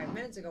asked you 5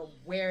 minutes ago,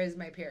 where is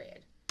my period?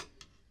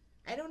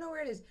 I don't know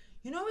where it is.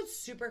 You know what's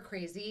super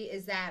crazy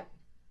is that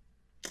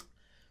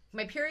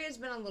my period's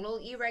been a little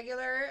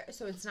irregular,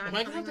 so it's not. Am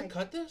I gonna have to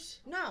cut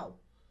this? No,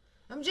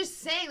 I'm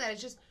just saying that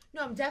it's just.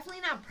 No, I'm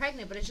definitely not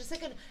pregnant, but it's just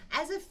like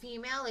as a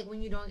female, like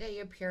when you don't get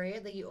your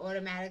period, like you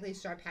automatically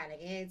start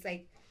panicking. It's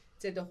like,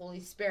 did the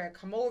Holy Spirit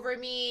come over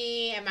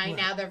me? Am I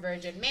now the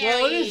Virgin Mary?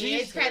 Well, it is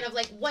Easter. It's kind of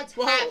like what's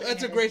happening. Well,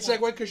 that's a great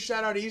segue because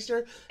shout out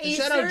Easter. And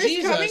Easter shout out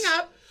Jesus. Is coming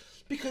up.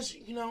 Because,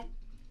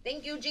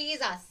 Thank you,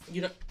 Jesus.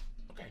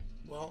 Okay,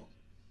 well,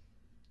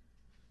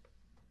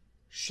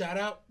 shout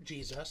out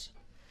Jesus.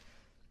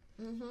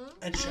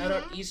 And shout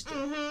out Easter.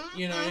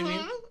 You know what I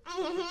mean?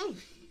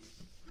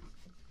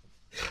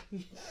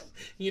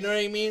 You know what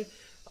I mean?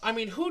 I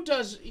mean, who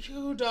does,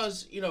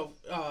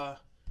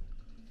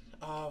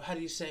 how do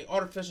you say,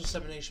 artificial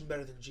insemination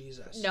better than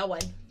Jesus? No one.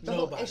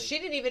 Nobody. She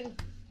didn't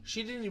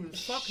even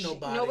fuck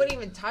nobody. Nobody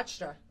even touched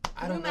her.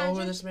 I don't know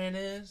who this man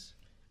is.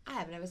 I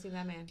have never seen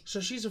that man. So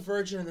she's a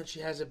virgin and then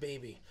she has a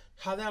baby.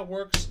 How that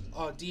works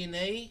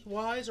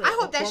DNA-wise? Or I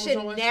hope that shit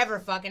chromosome-wise? never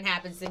fucking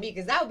happens to me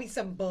because that would be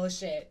some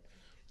bullshit.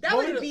 That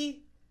would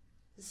be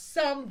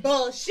some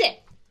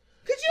bullshit.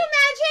 Could you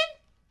imagine?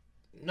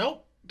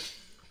 Nope.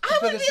 I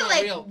would be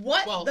like, real.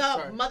 what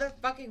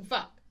motherfucking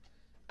fuck?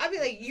 I'd be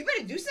like, you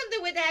better do something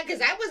with that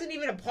because I wasn't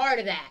even a part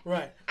of that.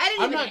 Right. I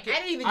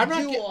didn't even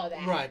do all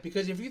that. Right,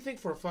 because if you think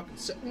for a fucking...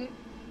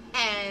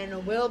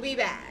 And we'll be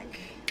back.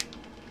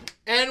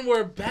 And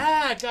we're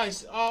back,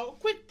 guys.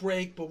 Quick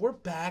break, but we're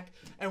back.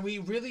 And we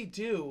really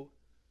do...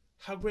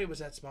 How great was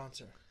that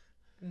sponsor?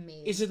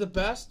 Me. Is it the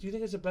best? Do you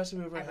think it's the best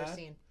we've ever had?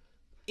 Seen.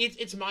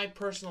 It's my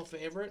personal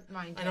favorite.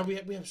 Mine too. I know we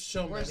have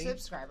so many. We're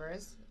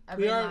subscribers.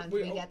 Every month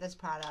we get this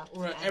product.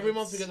 Every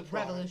month we get the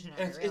product.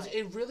 Revolutionary. Really.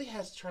 It really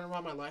has turned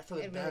around my life for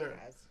the better. It really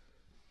has.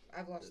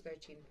 I've lost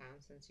 13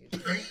 pounds since you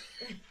started.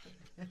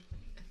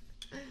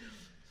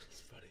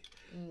 It's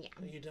funny. Yeah.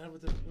 Are you done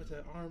with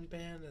the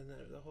armband and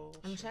the whole?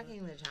 I'm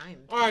checking the time.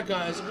 All right,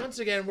 guys. Once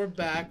again, we're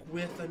back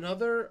with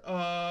another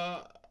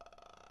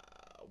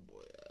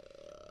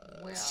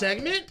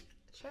segment.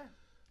 Sure.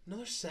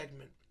 Another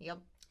segment. Yep.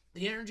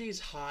 The energy is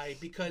high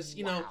because,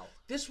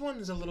 this one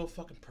is a little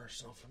fucking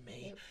personal for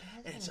me.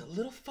 And it's a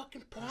little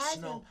fucking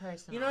personal.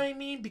 You know what I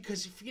mean?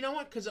 Because, you know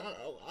what? Because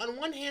on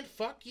one hand,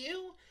 fuck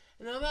you.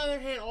 And on the other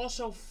hand,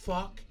 also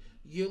fuck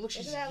you. Look,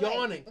 she's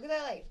yawning. Look at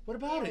that light. What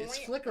about it? It's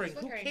flickering.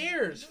 Who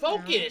cares? I'm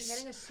Focus.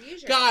 getting a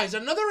seizure. Guys,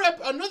 another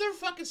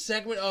fucking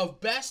segment of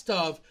Best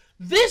Of.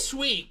 This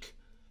week,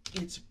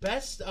 it's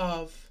Best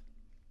Of...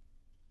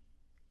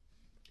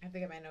 I have to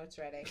get my notes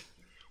ready.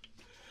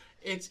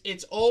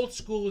 It's old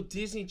school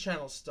Disney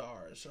Channel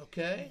stars,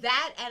 okay?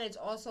 That, and it's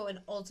also an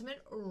ultimate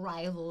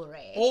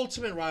rivalry.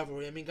 Ultimate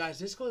rivalry. I mean, guys,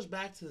 this goes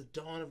back to the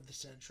dawn of the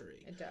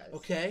century. It does.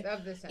 Okay?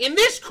 Of the century. In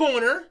this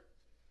corner,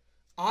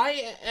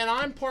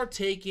 I'm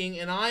partaking,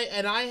 and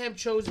I have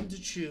chosen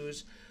to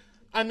choose.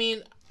 I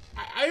mean,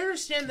 I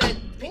understand that.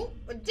 Ooh,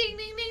 ding, ding,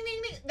 ding,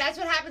 ding, ding. That's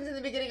what happens in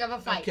the beginning of a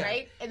fight,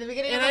 right? In the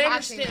beginning of a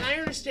boxing match. I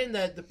understand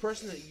that the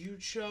person that you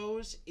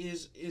chose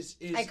is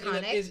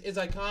iconic. Is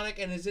iconic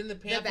and is in the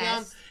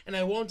pantheon, and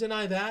I won't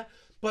deny that.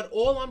 But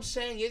all I'm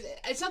saying is,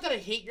 it's not that I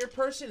hate your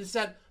person; it's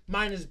that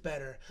mine is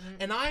better.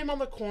 And I am on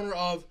the corner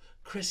of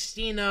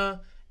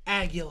Christina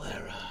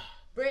Aguilera,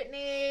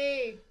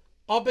 Britney,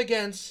 up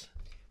against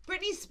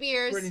Britney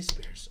Spears.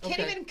 Okay.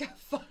 Can't even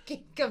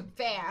fucking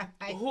compare.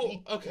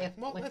 Okay.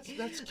 Well, that's cute.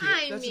 That's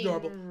mean,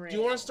 adorable. Do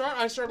you want to start?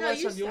 I started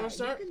last time. Do you want to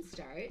start? start? You can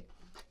start.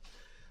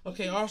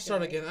 Okay, I'll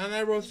start again. And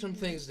I wrote some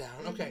things down.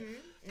 Okay.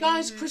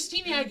 Guys,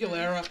 Christina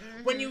Aguilera.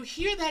 When you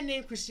hear that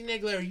name, Christina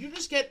Aguilera, you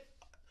just get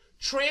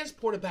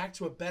transported back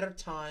to a better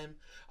time,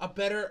 a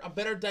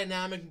better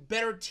dynamic,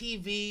 better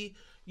TV.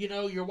 You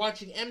know, you're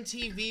watching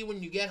MTV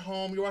when you get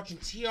home. You're watching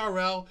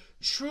TRL,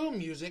 true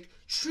music,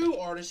 true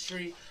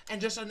artistry,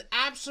 and just an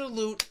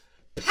absolute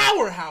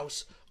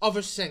powerhouse of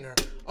a singer.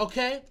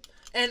 Okay?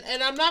 And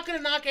I'm not going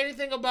to knock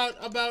anything about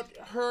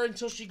her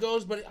until she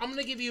goes, but I'm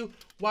going to give you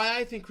why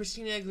I think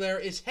Christina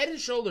Aguilera is head and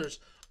shoulders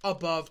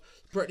above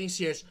Britney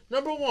Spears.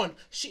 Number one,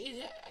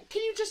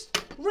 can you just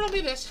riddle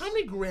me this? How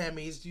many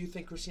Grammys do you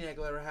think Christina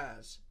Aguilera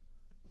has?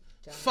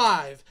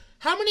 5.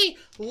 How many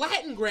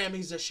Latin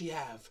Grammys does she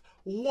have?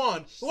 1.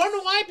 You want to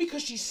know why?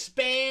 Because she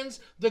spans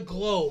the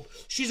globe.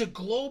 She's a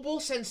global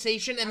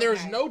sensation, and there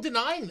is no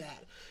denying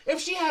that. If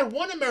she had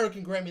 1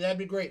 American Grammy, that'd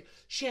be great.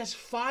 She has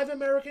 5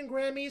 American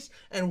Grammys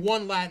and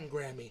 1 Latin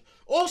Grammy.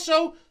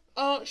 Also,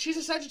 She's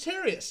a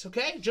Sagittarius,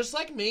 okay? Just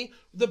like me.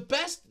 The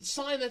best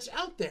sign that's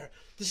out there.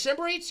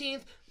 December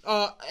 18th,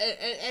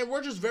 and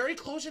we're just very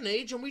close in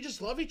age, and we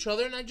just love each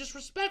other, and I just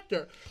respect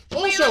her.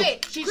 Also,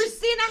 wait.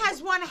 Christina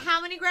has won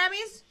how many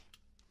Grammys?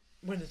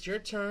 When it's your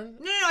turn.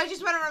 No, I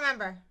just want to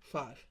remember.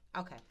 5.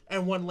 Okay.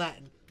 And 1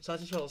 Latin. So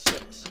that's a total of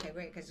 6. Okay,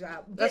 great, because...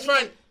 that's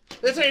fine.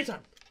 That's any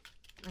time.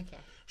 Okay.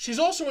 She's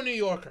also a New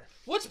Yorker.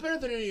 What's better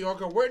than a New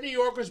Yorker? We're New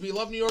Yorkers. We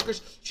love New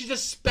Yorkers. She's a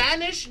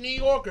Spanish New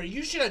Yorker.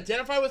 You should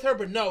identify with her,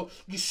 but no.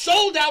 You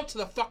sold out to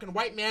the fucking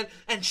white man,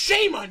 and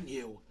shame on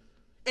you.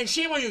 And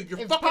shame on you. Your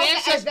fucking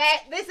ancestors...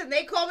 Listen,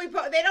 they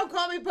don't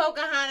call me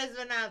Pocahontas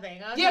for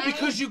nothing, okay? Yeah,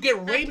 because you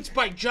get raped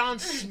by John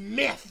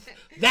Smith.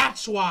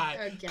 That's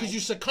why. Because you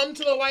succumb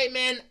to the white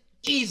man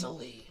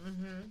easily.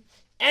 Mm-hmm.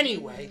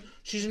 Anyway,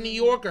 she's a New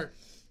Yorker.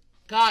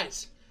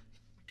 Guys...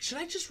 should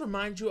I just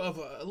remind you of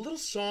a little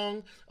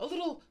song,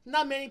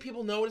 not many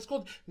people know it. It's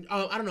called,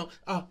 I don't know,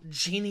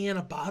 Genie in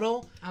a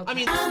Bottle. Okay. I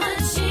mean, I'm a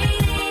genie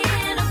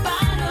in a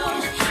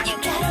bottle. You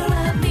gotta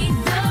love me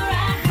the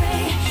right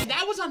way.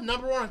 That was on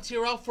 #1 on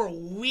TRL for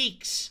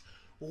weeks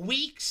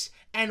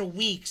and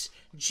weeks.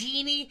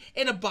 Genie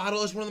in a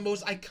Bottle is one of the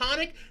most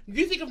iconic.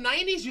 You think of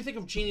 90s, you think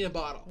of Genie in a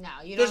Bottle. No,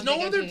 you don't. There's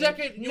no other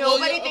decade.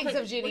 Nobody thinks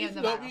of Genie in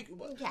a Bottle.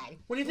 Okay.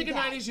 When you think of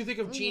 90s, you think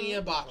of Genie in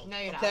a Bottle. No,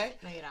 you don't. Okay?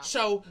 No, you don't.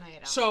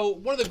 So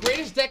one of the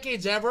greatest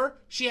decades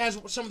ever. She has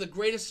some of the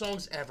greatest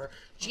songs ever.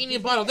 Genie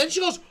in a Bottle. Then she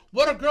goes,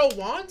 "What a Girl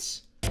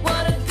Wants."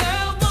 What a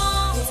girl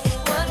wants,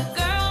 what a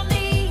girl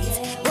needs,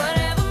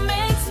 whatever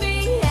makes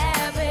me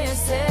happy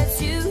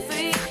sets you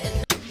free.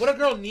 What a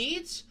girl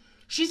needs?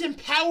 She's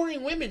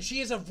empowering women.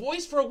 She is a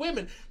voice for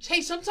women.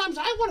 Hey, sometimes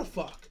I want to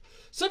fuck.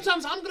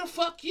 Sometimes I'm going to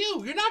fuck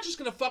you. You're not just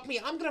going to fuck me.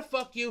 I'm going to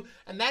fuck you.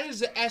 And that is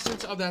the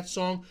essence of that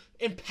song.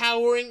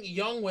 Empowering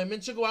young women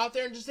to go out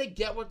there and just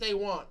get what they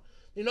want.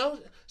 You know?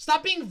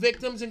 Stop being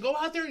victims and go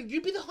out there and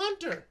you be the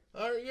hunter.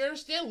 You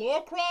understand?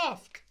 Laura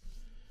Croft.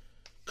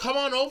 Come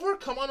on over,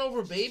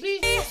 baby.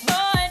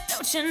 Boy,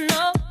 don't you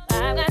know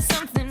I got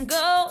something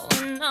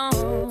going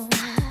on.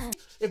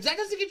 If that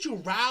doesn't get you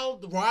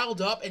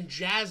riled up and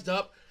jazzed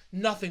up,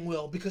 nothing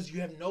will, because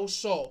you have no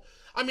soul.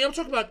 I mean, I'm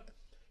talking about...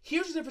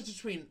 Here's the difference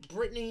between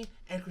Britney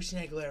and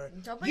Christina Aguilera.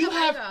 Don't bring up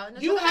my girl.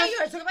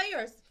 Talk about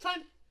yours.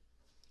 Fine.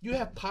 You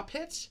have pop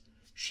hits.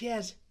 She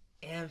has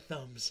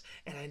anthems.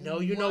 And I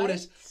know you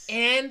notice.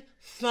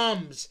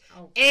 Anthems.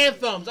 Oh.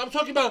 Anthems. I'm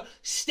talking about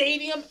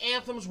stadium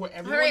anthems where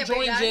everyone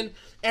joins in.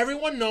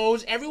 Everyone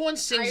knows. Everyone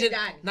sings it.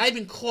 Done? Not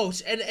even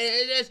close. And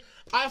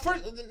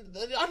first,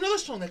 another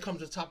song that comes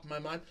to the top of my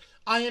mind.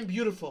 I Am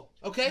Beautiful.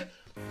 Okay?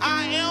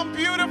 I am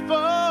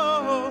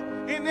beautiful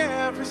in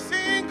every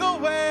single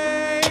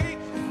way.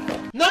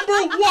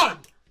 #1.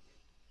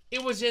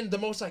 It was in the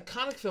most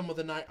iconic film of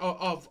the night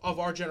of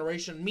our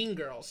generation, Mean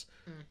Girls.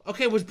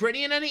 Okay, was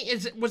Britney in any?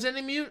 Was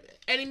any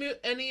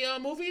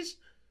movies?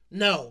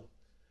 No.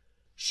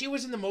 She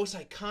was in the most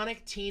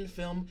iconic teen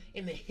film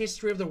in the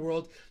history of the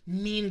world,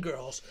 Mean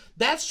Girls.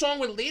 That song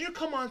would later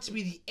come on to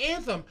be the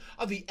anthem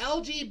of the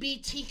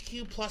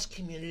LGBTQ+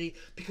 community,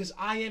 because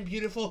I am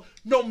beautiful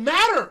no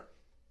matter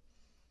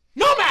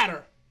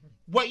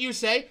what you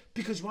say,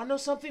 because you want to know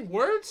something?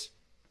 Words,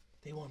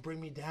 they won't bring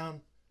me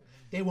down.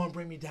 They won't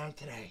bring me down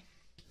today.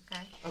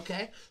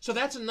 Okay. So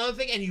that's another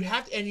thing, and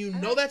you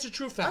know that's a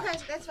true fact. Okay,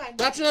 that's fine.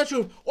 That's another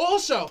true.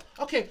 Also,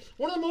 okay,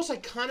 one of the most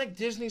iconic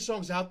Disney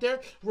songs out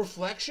there,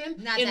 Reflection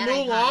in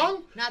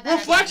Mulan.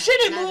 Reflection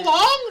in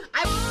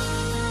Mulan.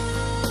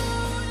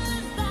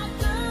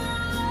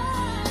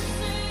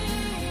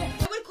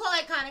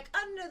 Iconic,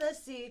 Under the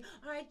Sea,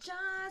 or I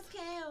Just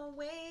Can't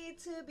Wait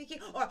to Be King,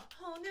 or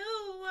Whole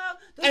New World.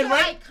 Those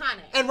are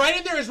iconic. And right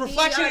in there is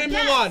Reflection in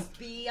Mulan.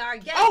 Be our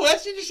guest. Oh,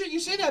 that's interesting you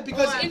say that,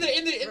 because in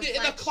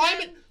the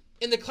climate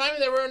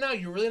that we're in now,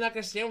 you're really not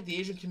going to stand with the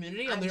Asian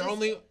community, and they're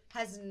only...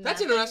 Has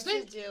nothing that's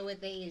interesting. to do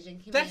with the Asian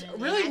community.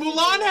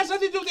 Mulan has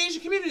nothing to do with the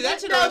Asian community.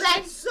 That's interesting. No,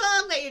 that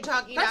song that you're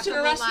talking about from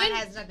Mulan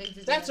has nothing to do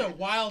with it. That's a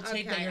wild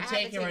take that you're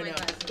taking right now.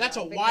 That's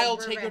a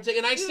wild take you're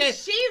taking. And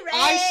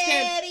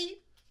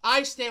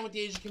I stand with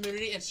the Asian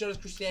community, and so does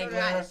Christina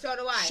Aguilera. So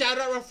do I. Shout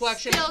out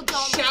Reflection.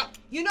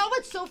 You know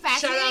what's so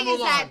fascinating is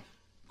that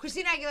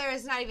Christina Aguilera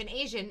is not even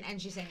Asian,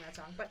 and she sang that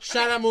song. But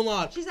shout out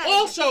Mulan.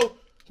 Also,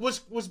 was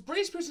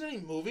Britney Spears in any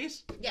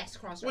movies? Yes,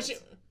 Crossroads.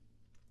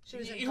 She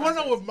was in you want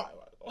to know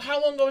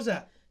how long ago was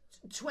that?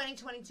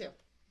 2022.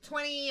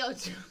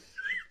 2002.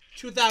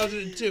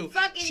 2002.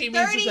 Fucking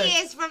 30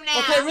 years from now.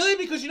 Okay, really?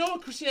 Because you know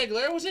what Christina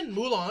Aguilera was in?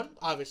 Mulan,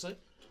 obviously.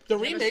 The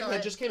remake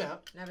that just came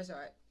out. Never saw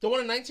it. The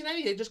one in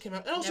 1998 just came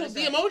out. And also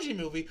the Emoji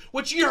Movie,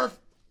 which your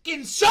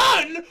fucking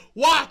son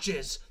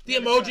watches. The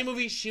Emoji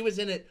Movie, she was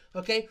in it.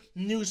 Okay?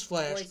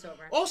 Newsflash.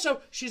 Voiceover.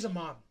 Also, she's a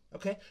mom.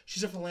 Okay?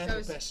 She's a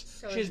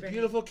philanthropist. She has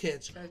beautiful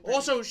kids.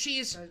 Also,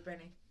 she's...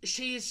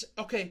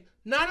 okay,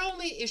 not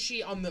only is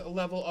she on the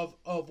level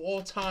of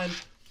all-time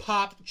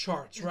pop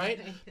charts, right?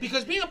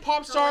 Because being a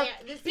pop star,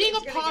 being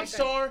a pop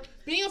star,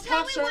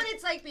 Tell me what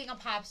it's like being a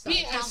pop star.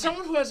 As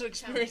someone who has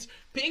experience,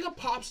 being a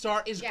pop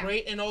star is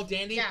great and all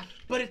dandy,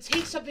 but it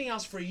takes something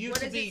else for you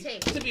to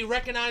be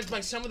recognized by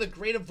some of the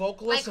greatest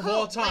vocalists of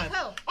all time.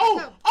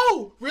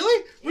 Oh,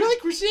 really? Really?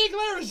 Christina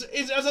Aguilera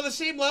is on the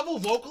same level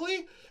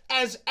vocally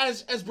as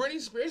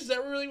Britney Spears? Is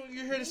that really what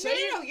you're here to say?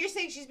 No. You're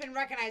saying she's been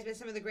recognized by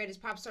some of the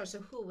greatest pop stars. So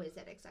who is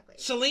it exactly?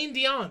 Celine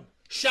Dion.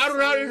 Shout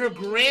her out in her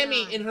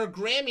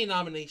Grammy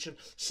nomination.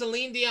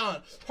 Celine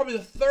Dion, probably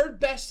the third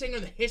best singer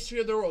in the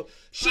history of the world.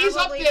 She's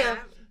up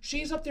there.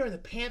 She's up there in the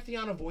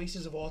pantheon of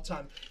voices of all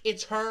time.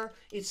 It's her.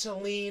 It's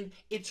Celine.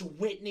 It's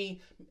Whitney,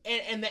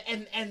 and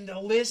the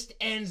list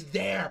ends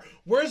there.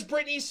 Where's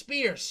Britney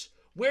Spears?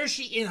 Where's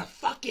she in a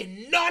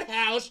fucking nut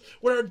house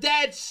where her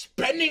dad's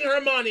spending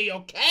her money?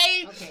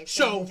 Okay.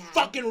 So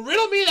fucking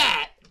riddle me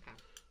that. Okay.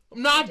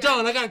 I'm not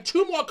done. I got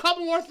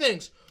couple more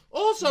things.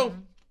 Also.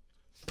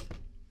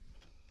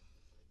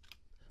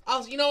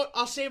 I'll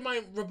save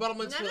my rebuttal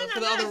for the other round.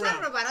 No, it's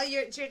not a rebuttal.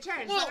 It's your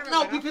turn. Well,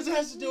 no, because it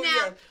has to do with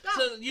your...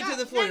 So you did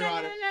the floor, Your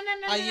Honor.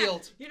 I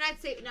yield. You're not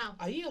safe. No.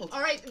 I yield.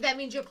 All right, that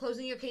means you're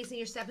closing your case and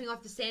you're stepping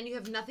off the stand. You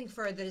have nothing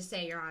further to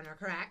say, Your Honor,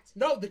 correct?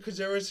 No, because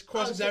there is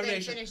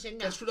cross-examination.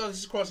 No, this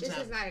is cross-examination. This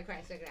is not a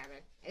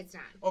cross-examination. It's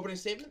not. Opening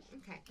statement?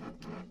 Okay.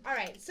 All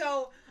right,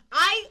 so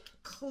I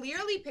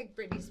clearly picked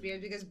Britney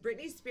Spears because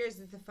Britney Spears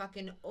is the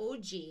fucking OG.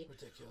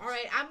 Ridiculous. All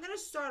right, I'm going to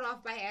start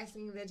off by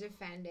asking the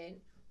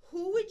defendant,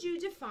 who would you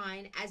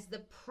define as the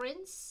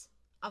Prince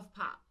of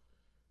Pop?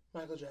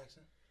 Michael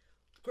Jackson.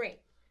 Great.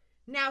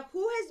 Now,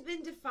 who has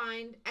been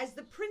defined as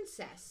the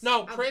princess?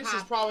 No, Prince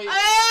pop? is probably...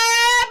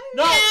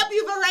 No,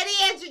 you've already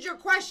answered your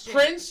question.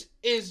 Prince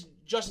is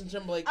Justin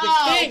Timberlake. The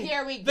king.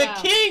 Here we go. The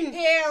king.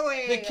 Here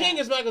we go. The king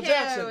is Michael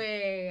Jackson.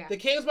 Here we go. The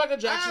king is Michael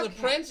Jackson. Okay. The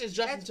prince is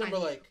Justin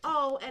Timberlake.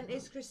 Oh, and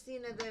is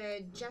Christina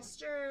the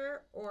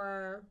jester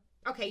or...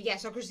 Okay, yeah,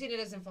 so Christina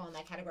doesn't fall in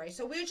that category.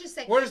 So we're just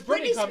saying... Where does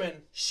Britney come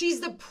in? She's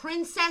the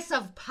princess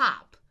of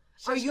pop.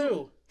 Says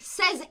who?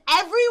 Says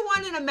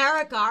everyone in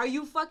America. Are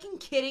you fucking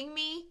kidding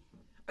me?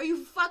 Are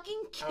you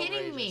fucking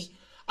kidding me?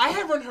 I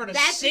haven't heard a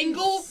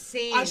single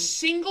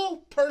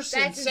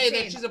person say insane.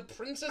 that she's a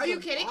princess of pop. Are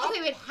you kidding?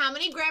 Okay, wait, how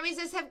many Grammys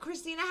does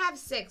Christina have?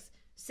 6.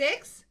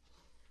 6?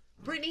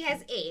 Britney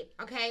has 8,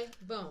 okay?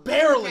 Boom.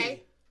 Barely.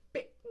 Okay?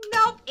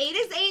 Nope, 8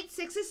 is 8,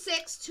 6 is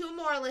 6, 2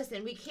 more.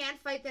 Listen, we can't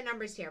fight the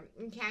numbers here,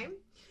 okay?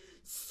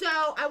 So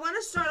I want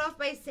to start off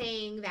by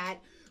saying that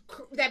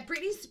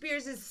Britney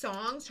Spears'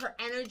 songs, her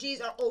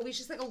energies are always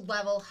just like a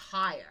level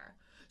higher.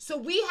 So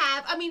we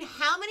have,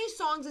 how many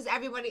songs does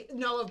everybody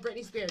know of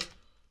Britney Spears?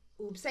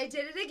 Oops, I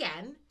Did It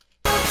Again.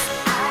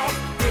 I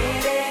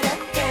did it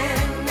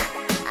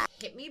again.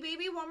 Hit Me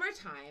Baby One More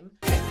Time.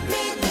 Hit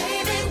me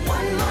baby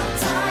one more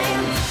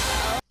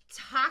time.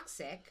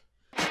 Toxic.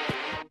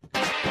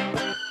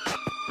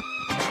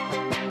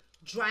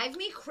 Drive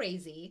Me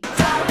Crazy.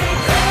 Drive me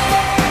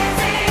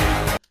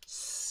crazy.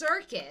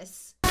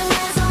 Circus.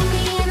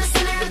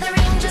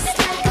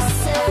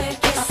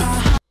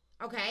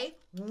 Okay.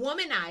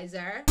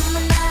 Womanizer.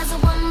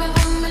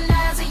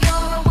 Womanizer,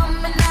 you're a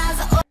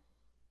womanizer.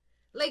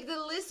 Like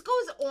the list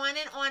goes on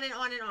and on and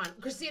on and on.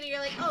 Christina, you're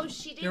like, oh,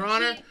 she didn't. Your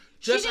Honor, I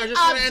just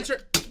want to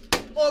answer.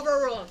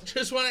 Overruled.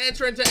 Just want to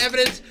enter into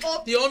evidence.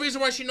 The only reason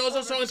why she knows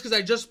those songs is because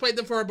I just played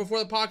them for her before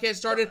the podcast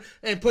started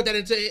and put that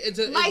into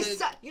my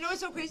son. You know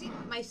what's so crazy?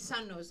 My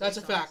son knows. That's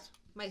a fact.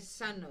 My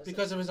son knows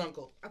because of his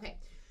uncle. Okay.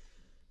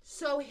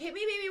 So Hit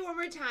Me Baby One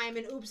More Time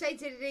and Oops I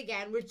Did It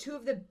Again were 2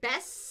 of the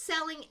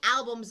best-selling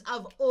albums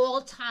of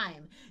all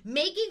time,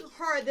 making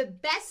her the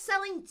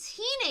best-selling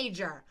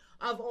teenager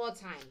of all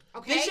time.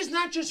 Okay. This is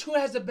not just who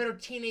has the better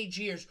teenage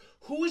years.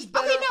 Who is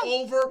better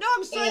over? No,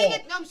 I'm starting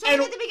at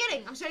the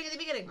beginning. I'm starting at the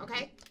beginning.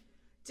 Okay.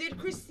 Did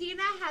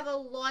Christina have a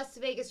Las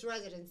Vegas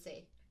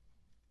residency?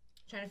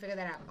 I'm trying to figure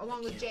that out.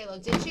 Along with J-Lo,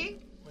 did she?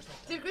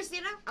 Did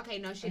Christina? Okay,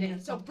 no, she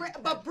didn't. So,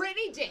 but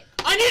Britney did.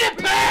 I need a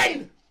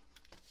pen.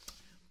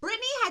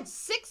 Britney had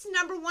 6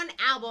 #1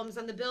 albums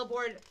on the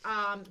Billboard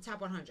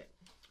Top 100.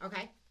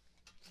 Okay.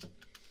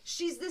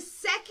 She's the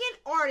second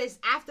artist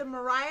after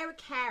Mariah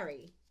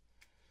Carey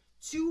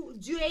to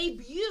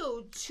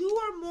debut 2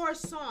 or more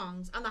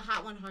songs on the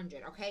Hot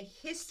 100, okay?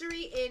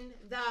 History in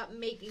the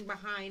making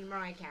behind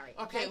Mariah Carey.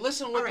 Okay,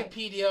 listen,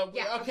 Wikipedia. Right.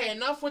 Yeah, okay,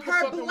 enough with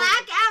her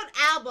Blackout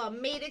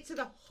album made it to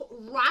the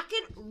rock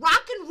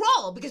and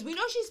roll, because we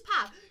know she's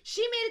pop.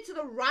 She made it to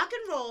the Rock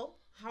and Roll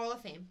Hall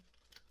of Fame.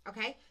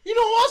 Okay. You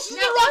know who else is in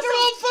the Rock and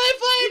Roll Flame?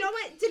 You know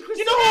what? Did Christina?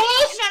 You know who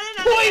else?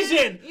 No.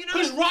 Poison.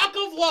 Because Rock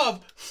of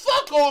Love.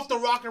 Fuck off the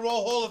Rock and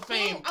Roll Hall of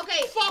Fame.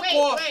 Okay. Fuck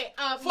off.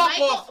 Fuck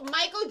off.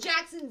 Michael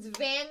Jackson's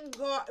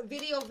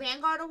Video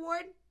Vanguard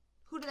Award.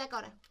 Who did that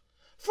go to?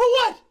 For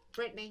what?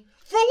 Britney.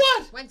 For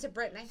what? Went to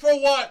Britney. For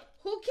what?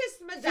 Who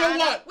kissed Madonna? For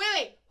what?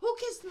 Wait. Who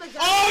kissed Madonna?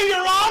 Oh,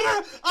 Your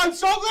Honor! I'm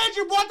so glad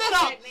you brought that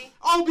up. Britney.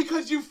 Oh,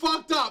 because you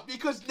fucked up.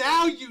 Because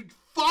now you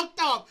fucked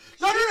up.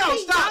 No,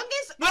 stop.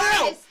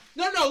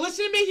 No,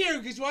 listen to me here,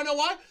 because you want to know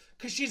why?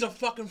 Because she's a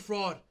fucking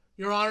fraud.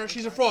 Your Honor,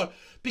 she's a fraud.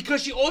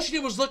 Because all she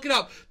did was look it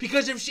up.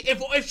 Because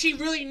if she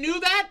really knew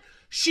that,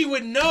 she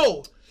would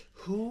know.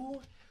 Who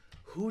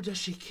does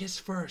she kiss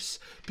first?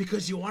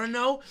 Because you want to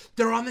know?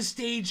 They're on the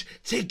stage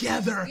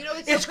together. You know,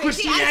 it's so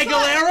Christina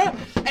Aguilera,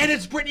 and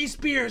it's Britney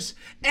Spears,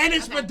 and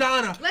it's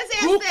Madonna. Let's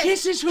ask who this.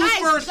 kisses who guys,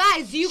 first?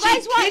 Guys, do you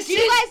guys want? Do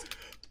you guys?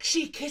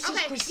 She kisses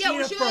Christina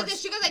well, she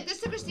first. She goes like this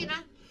to Christina.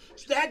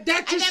 That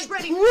just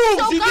proves so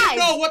you guys, didn't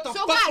know what the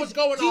fuck was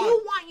going on. Do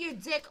you want your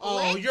dick licked?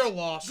 Oh, you're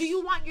lost. Do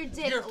you want your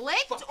dick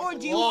licked or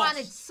do you lost.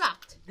 want it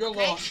sucked? You're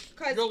lost.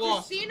 Because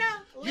Christina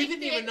licked you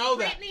didn't even know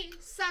that. Britney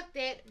sucked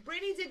it.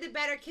 Britney did the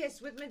better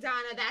kiss with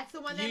Madonna. That's the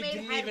one that made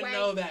headway. You didn't even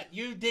know that.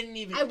 You didn't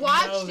even I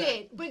watched know that.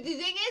 it. But the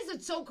thing is,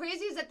 it's so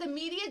crazy is that the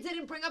media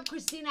didn't bring up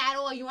Christina at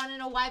all. You want to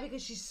know why?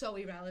 Because she's so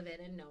irrelevant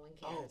and no one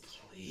cares. Oh,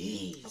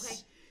 please. Okay.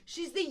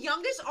 She's the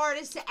youngest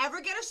artist to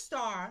ever get a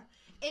star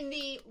in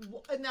the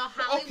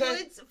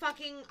Hollywood's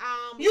fucking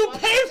You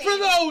pay for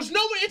those.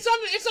 No, it's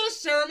on a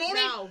ceremony.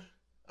 No.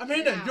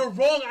 Amanda, you're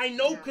wrong. I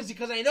know because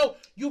I know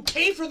you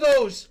pay for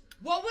those.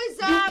 What was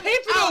you pay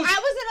for those? I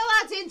wasn't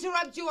allowed to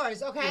interrupt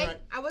yours, okay? Right.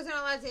 I wasn't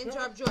allowed to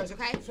interrupt yours,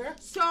 okay? Fair.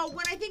 So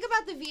when I think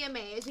about the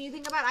VMAs and you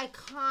think about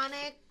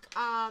iconic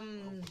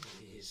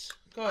please.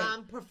 Go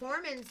ahead.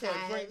 performances.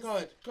 Go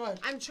ahead.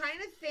 I'm trying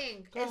to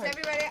think. Go ahead.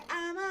 Everybody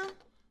I'm a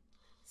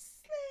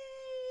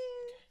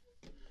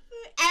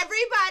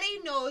Everybody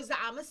knows that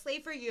I'm a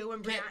slave for you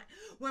when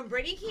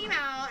Britney came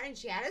out and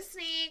she had a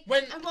snake.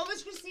 And what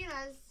was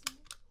Christina's?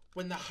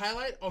 When the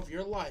highlight of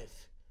your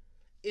life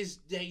is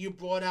that you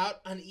brought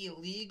out an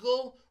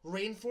illegal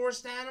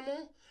rainforest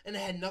animal and it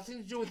had nothing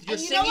to do with your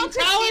singing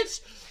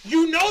talents,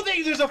 you know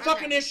that there's a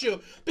fucking issue.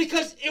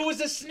 Because it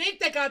was a snake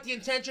that got the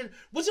attention.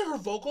 Was it her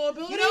vocal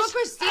abilities? You know what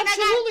Christina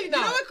Absolutely not.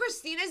 You know what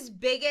Christina's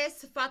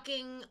biggest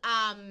fucking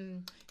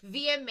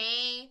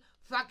VMA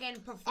fucking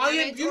performance I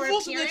Am Beautiful,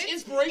 or so that's appearance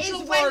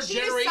inspirational is for our when she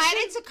generation.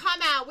 decided to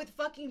come out with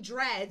fucking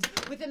dreads,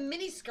 with a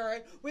mini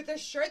skirt, with a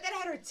shirt that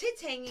had her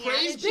tits hanging out,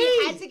 and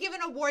she had to give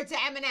an award to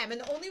Eminem.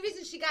 And the only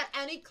reason she got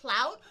any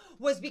clout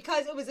was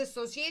because it was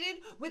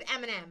associated with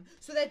Eminem.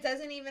 So that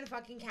doesn't even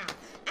fucking count.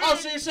 And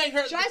so you're saying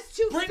her just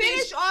to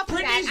finish off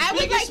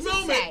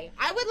that,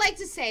 I would like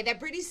to say that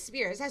Britney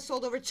Spears has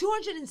sold over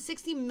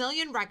 260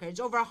 million records,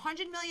 over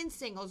 100 million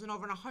singles, and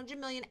over 100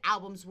 million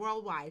albums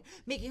worldwide,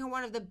 making her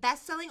one of the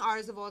best-selling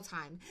artists of all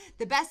time,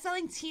 the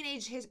best-selling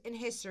teenage in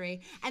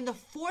history, and the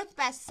fourth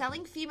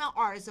best-selling female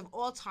artist of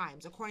all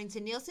times, according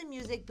to Nielsen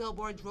Music,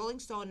 Billboard, Rolling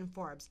Stone, and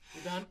Forbes.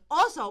 You done?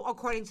 Also,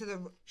 according to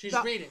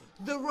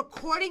the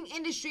Recording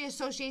Industry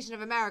Association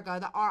of America,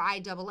 the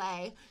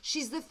RIAA,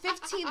 she's the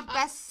 15th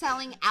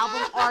best-selling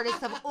album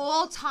artist of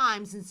all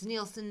time since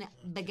Nielsen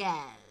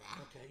began.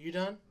 Okay, you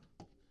done?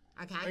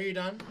 Okay. Are you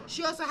done?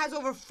 She also has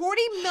over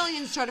 40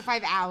 million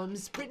certified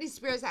albums. Britney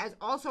Spears has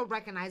also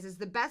recognized as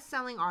the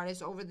best-selling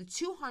artist over the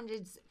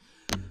 200s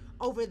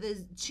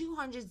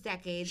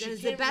decades, and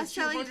is the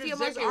best-selling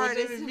female artist.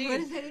 What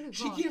does that even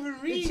She call? can't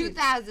even read. The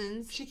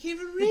 2000s. She can't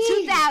even read.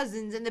 The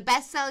 2000s, and the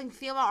best-selling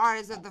female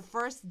artist of the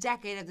first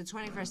decade of the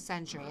 21st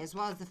century, as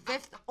well as the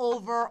 5th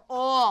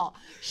overall.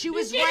 She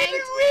was ranked as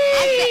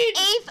the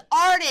 8th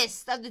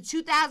artist of the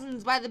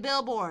 2000s by the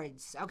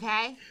Billboards.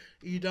 Okay.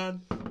 You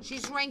done?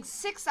 She's ranked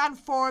 6th on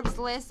Forbes'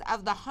 list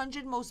of the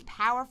 100 most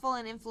powerful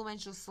and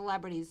influential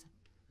celebrities.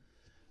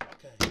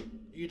 Okay.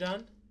 You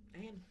done?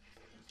 I am.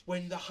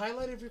 When the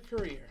highlight of your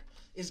career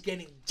is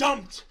getting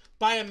dumped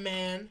by a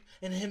man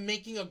and him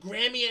making a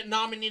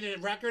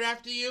Grammy-nominated record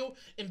after you,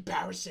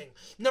 embarrassing.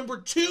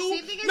 Number two,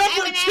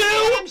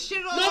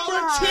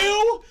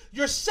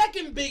 your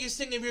second biggest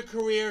thing of your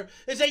career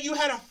is that you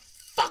had a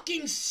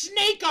fucking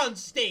snake on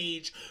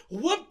stage.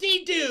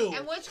 Whoop-de-doo.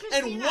 And what's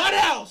Christina? And what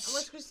else? And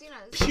what's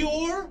Christina's?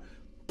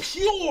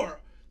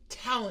 Pure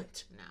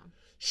talent. No.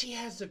 She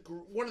has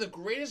one of the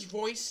greatest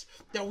voice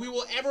that we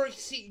will ever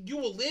see. You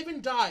will live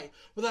and die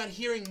without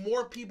hearing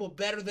more people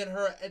better than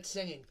her at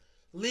singing.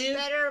 Live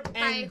better and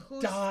by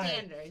whose die.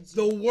 standards?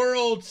 The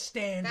world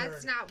standard.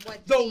 That's not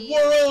what the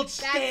world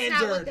standard.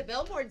 That's not what the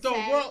Billboard says.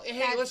 Hey,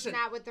 that's listen.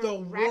 not what the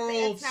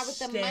world That's not what the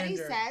standard. money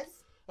says.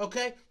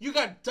 Okay, you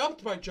got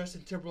dumped by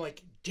Justin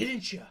Timberlake,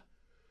 didn't you?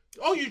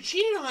 Oh, you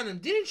cheated on him,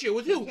 didn't you?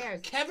 With who?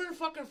 Kevin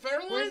fucking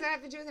Federline? What does that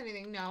have to do with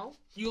anything? No.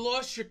 You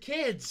lost your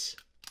kids.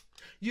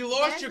 You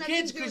lost your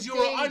kids because you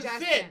were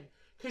unfit.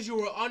 Because you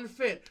were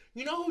unfit.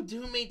 You know who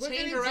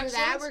maintained her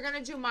excellence? We're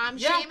gonna do mom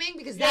shaming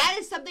because that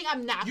is something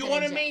I'm not. You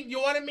want to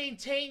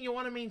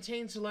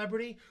maintain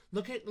celebrity.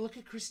 Look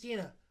at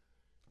Christina.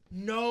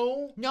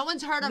 No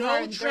one's heard of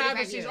her in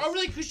 35 years. Oh,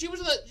 really? Because she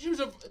was the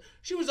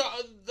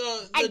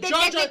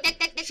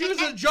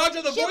judge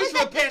of The Voice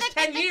for the past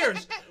 10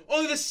 years.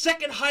 Only the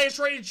second highest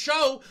rated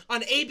show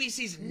on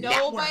ABC's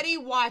network. Nobody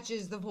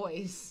watches The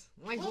Voice.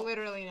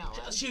 Literally no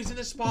one. She was in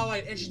the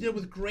spotlight, and she did it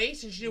with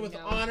grace, and she did it with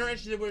honor, and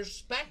she did it with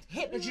respect,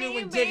 and she did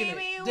it with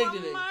dignity. One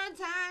more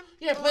time.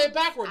 Yeah, play it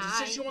backwards. It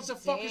says she wants to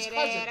fuck his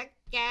cousin.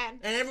 Again.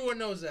 And everyone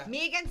knows that.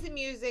 Me Against the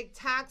Music,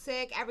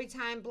 Toxic, Every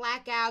Time,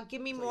 Blackout,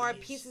 Give Me More,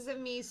 Pieces of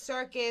Me,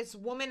 Circus,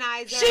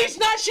 Womanizer.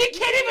 She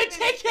can't even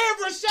take care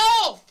of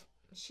herself!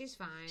 She's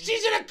fine.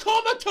 She's in a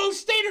comatose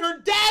state and her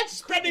dad's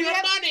spending her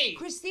money.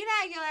 Christina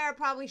Aguilera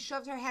probably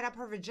shoved her head up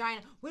her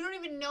vagina. We don't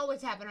even know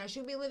what's happened to her.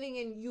 She'll be living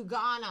in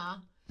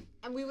Uganda.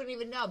 And we wouldn't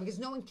even know because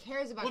no one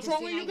cares about Christina.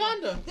 What's wrong with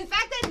Uganda? The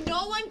fact that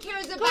no one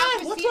cares about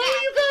Christina. What's wrong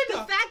with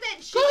Uganda?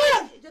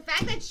 The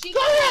fact that she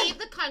can leave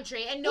the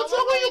country and no What's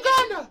one wrong with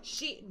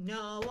Uganda?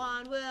 No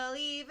one will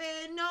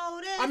even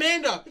notice.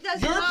 Amanda,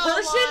 your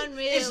person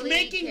is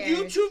making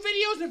YouTube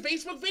videos and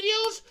Facebook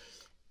videos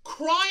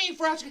crying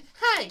for us.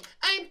 Hi,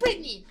 I'm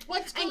Brittany.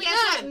 What's going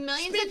on? And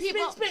millions of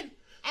people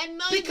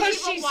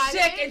because she's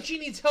sick and she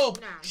needs help.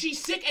 No.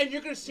 She's sick and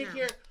you're gonna sit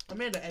here,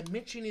 Amanda.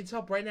 Admit she needs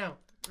help right now.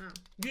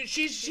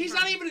 She's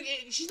not even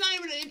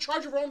in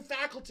charge of her own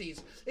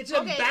faculties. It's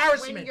an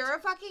embarrassment. When you're a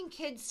fucking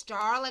kid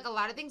star, like a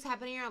lot of things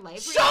happen in your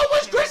life. So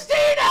was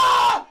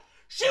Christina.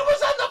 She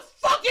was on the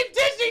fucking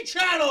Disney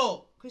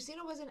Channel.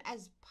 Christina wasn't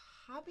as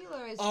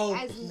popular as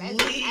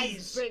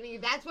Brittany.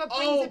 That's what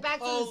brings it back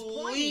to this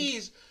point.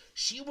 Please.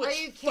 She was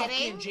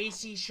fucking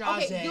JC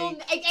Chasez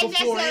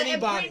before anybody.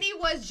 And Brittany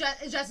was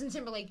Justin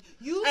Timberlake.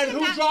 Who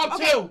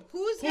dropped two?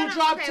 Who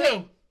dropped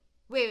two?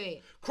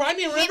 Wait. Cry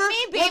Me a River?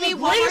 Me, Baby,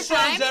 one of the greatest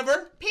songs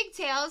ever.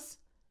 Pigtails.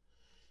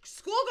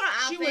 Schoolgirl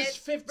outfit. She was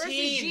 15. Versus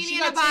Genie she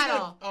in a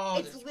bottle.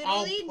 It's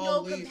literally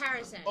no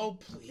comparison. Oh,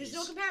 please. There's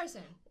no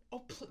comparison. Oh,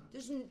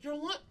 please. You're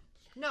what?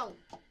 No.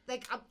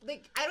 Like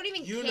I don't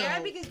even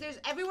care because there's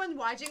everyone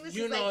watching this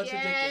is like,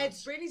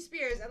 it's Britney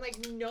Spears, and like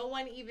no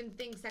one even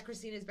thinks that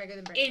Christina is bigger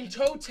than Britney. In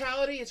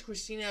totality, it's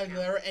Christina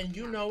Aguilera, and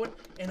you know it,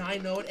 and I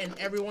know it, and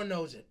everyone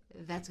knows it.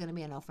 That's gonna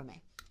be a no for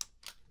me.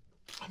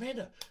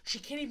 Amanda, she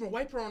can't even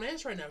wipe her own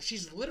ass right now.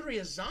 She's literally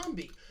a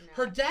zombie. No.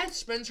 Her dad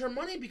spends her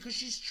money because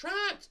she's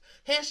trapped.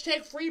 #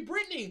 free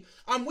Britney.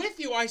 I'm with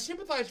you. I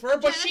sympathize for her,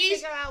 but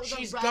she's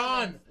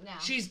gone. No.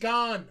 She's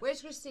gone.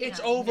 Where's Christina? It's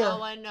over. No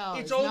one knows.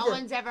 It's over. No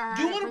one's ever heard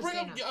of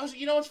Christina.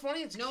 You know what's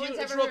funny? It's cute.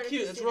 It's real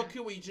cute. It's real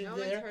cute what you did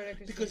there.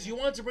 Because you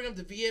wanted to bring up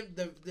the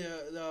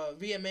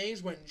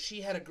VMAs when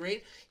she had a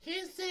great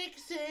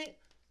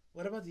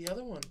What about the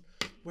other one?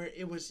 Where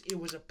it was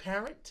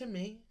apparent to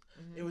me.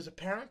 It was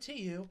apparent to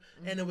you,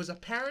 and it was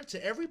apparent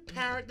to every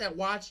parent that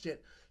watched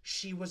it.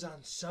 She was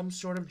on some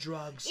sort of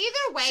drugs.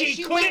 Either way,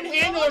 she couldn't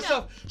handle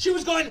herself. She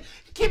was going,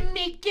 give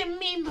me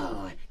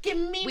more, give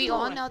me more. We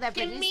all know that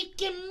Britney.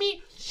 Give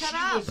me. Shut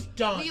up. Was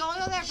done. We all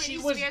know that Britney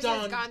Spears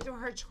has gone through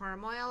her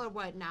turmoil or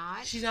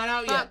whatnot. She's not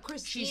out yet.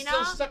 Christina, she's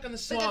still stuck in the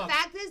swamp. But the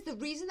fact is, the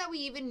reason that we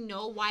even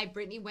know why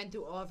Britney went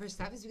through all of her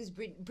stuff is because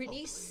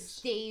Britney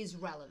stays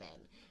relevant.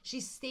 She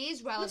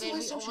stays relevant.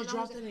 When's the last time she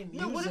dropped any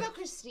music? No, what about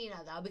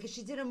Christina though? Because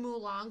she did a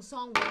Mulan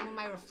song, "One with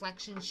My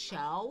Reflection"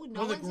 show. One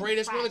of the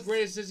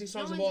greatest Disney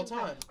songs of all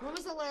time. When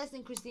was the last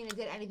thing Christina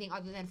did anything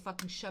other than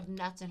fucking shove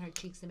nuts in her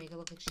cheeks to make it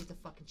look like she's a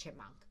fucking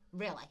chipmunk?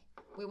 Really?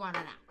 We want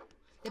to know.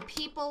 The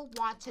people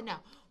want to know.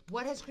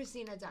 What has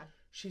Christina done?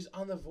 She's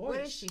on The Voice. What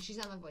is she? She's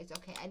on The Voice.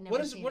 Okay, I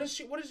never seen What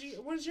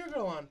is your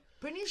girl on?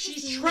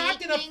 She's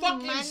trapped in a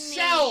fucking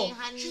cell.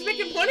 Honey. She's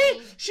making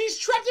money. She's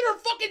trapped in her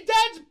fucking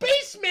dad's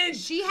basement.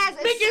 She has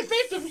making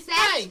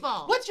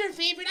successful. What's your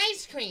favorite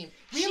ice cream?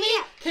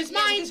 Really? Because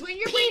mine's when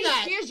you're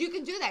peanut. Spears, you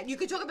can do that. You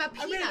can talk about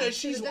peanuts. Amanda,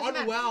 she's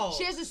unwell.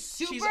 She has a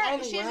super.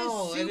 She's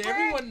unwell, and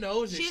everyone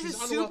knows it. She has she's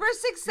a super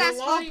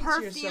successful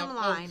perfume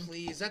line. Oh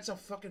please, that's a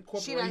fucking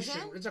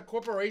corporation. It's a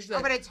corporation.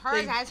 That but it's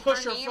hers. Has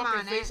her name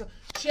on it.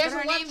 She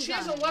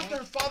hasn't left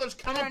her father's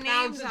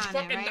compound since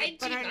fucking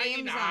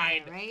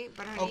 1999. Right?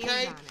 But her name's on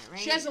it, right?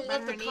 She hasn't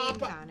left the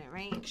compound.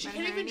 Right? She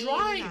can't even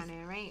drive.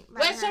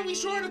 Last time we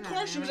saw her in the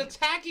car, she was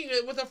attacking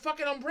it with a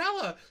fucking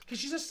umbrella because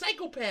she's a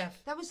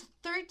psychopath. That was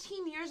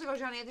 13 years ago,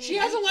 JonAnthony. She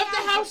hasn't left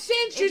the house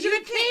since. She's in a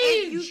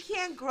cage. You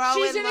can't grow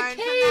She's and learn from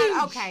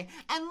that. Okay,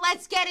 and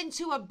let's get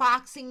into a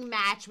boxing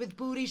match with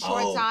booty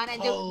shorts on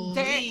and do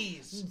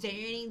dirty.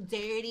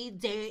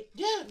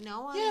 Yeah.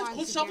 No one wants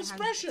to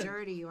self-expression. How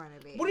dirty you want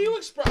to be. What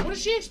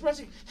is she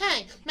expressing?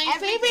 Hey, my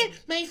favorite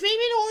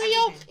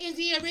Oreo is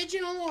the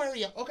original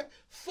Oreo. Okay,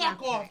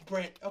 fuck off,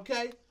 Britt.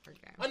 Okay.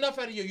 Enough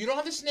out of you. You don't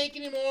have the snake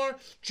anymore.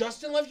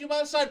 Justin left you by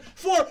the side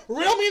for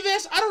Real Me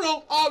This. I don't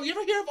know. You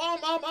ever hear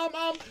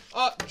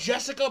of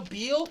Jessica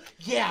Biel?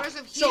 Yeah. First,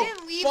 he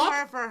didn't leave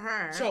her for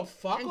her. So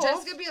fuck and off.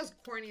 Jessica Biel's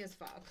corny as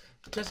fuck.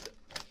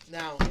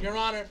 Now, Your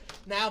Honor,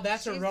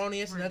 that's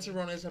erroneous, and that's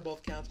erroneous on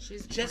both counts.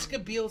 Jessica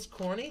Biel's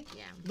corny?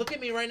 Yeah. Look at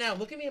me right now.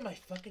 Look at me in my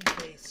fucking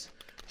face.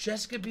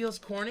 Jessica Biel's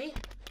corny?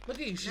 Look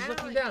at you. She's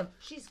looking down.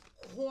 She's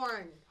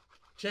corn.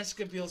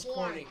 Jessica Biel's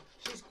corny.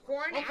 She's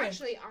corn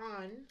actually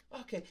on.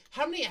 Okay.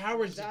 How many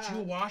hours did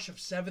you watch of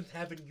Seventh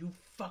Heaven, you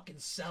fucking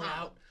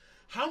sellout?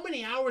 How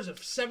many hours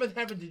of Seventh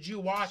Heaven did you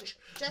watch,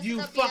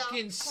 you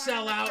fucking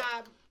sellout?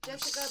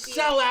 Jessica Biel.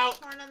 Sell out.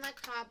 Corn on the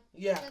cob.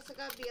 Yeah.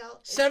 Jessica Biel.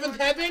 Seventh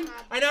Heaven.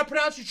 I now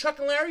pronounce you Chuck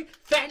and Larry.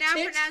 Fat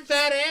tits,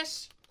 fat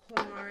ass.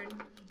 Corn.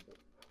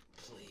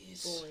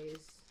 Please.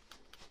 Boys.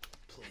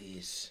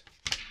 Please.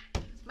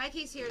 My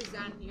case here is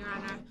done, Your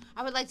Honor.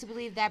 I would like to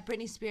believe that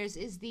Britney Spears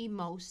is the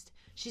most.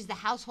 She's the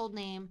household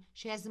name.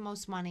 She has the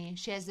most money.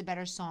 She has the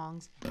better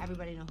songs.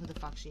 Everybody know who the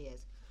fuck she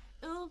is.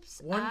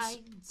 Oops, I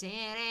did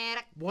it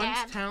again.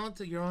 Once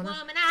talented, Your Honor.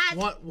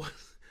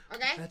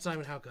 Okay. That's not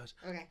even how it goes.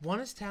 Okay. One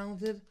is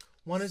talented.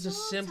 One is a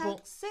simple.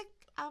 Toxic.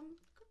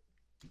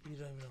 You don't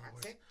even know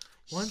the words.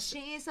 One's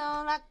she's so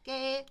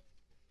lucky.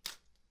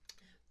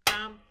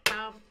 Bum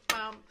bum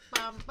bum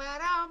bum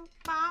ba-dum,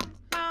 bum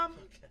bum.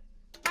 Okay.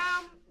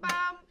 Bum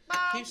bum bum.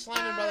 Keep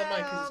slamming by the mic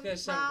because it's gonna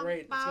sound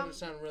great. It's gonna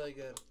sound really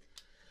good.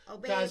 Oh,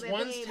 baby, guys,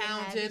 one's baby,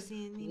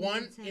 talented.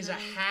 One is a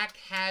hack,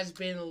 has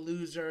been a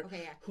loser.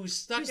 Okay, yeah. Who's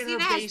stuck Christina in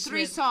her basement. has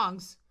 3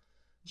 songs: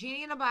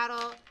 "Genie in a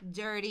Bottle,"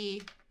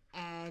 "Dirty,"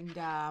 and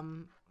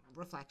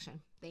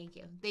 "Reflection." Thank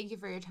you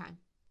for your time.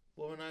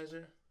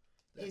 Womanizer.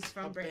 Is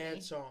from a Britney.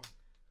 Bad song.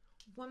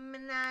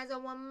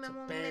 Womanizer,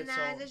 womanizer,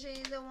 song.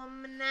 she's a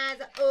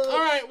womanizer. Oh. All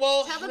right,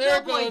 well, Tell the there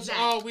it Billboards goes. that.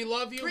 Oh, we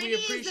love you. Britney we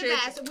appreciate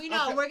is the best. We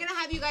know. Okay. We're going to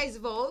have you guys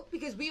vote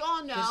because we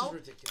all know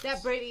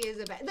that Britney is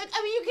the best. Look,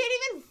 I mean, you can't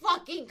even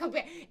fucking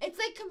compare. It's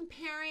like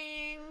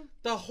comparing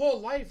the whole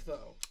life,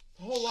 though.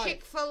 The whole life.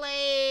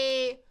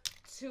 Chick-fil-A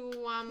to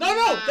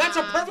No, that's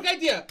a perfect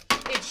idea.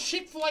 It's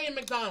Chick-fil-A and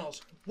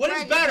McDonald's. What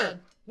is better?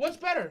 What's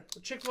better?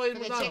 Chick-fil-A and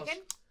McDonald's. The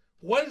chicken?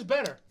 What is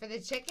better? For the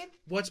chicken?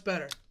 What's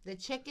better? The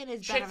chicken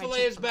is better. Chick-fil-A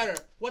is better.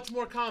 What's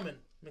more common?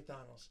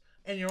 McDonald's.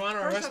 And Your Honor,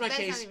 I rest my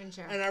case.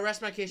 And I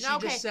rest my case. No,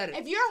 she just said it.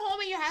 If you're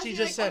home and your house, she you're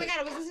just like, said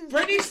oh my God, I was listening to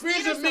Britney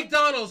Spears of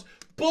McDonald's.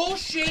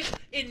 Bullshit.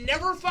 It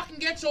never fucking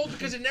gets old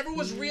because it never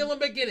was real in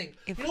the beginning.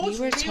 If you know what's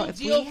we were real if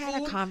deal we had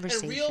food a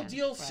conversation, and real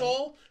deal right?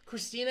 soul?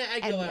 Christina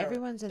Aguilera. And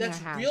everyone's in That's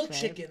their house, real right?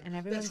 chicken. And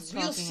everyone's That's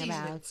real talking seasoning.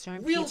 about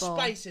certain real people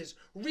spices.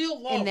 Real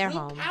love. in their real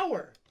home.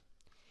 power.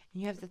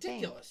 And you have the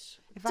Ridiculous. thing.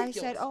 If I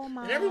said, "Oh,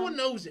 Mom," and everyone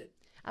knows it.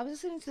 I was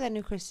listening to that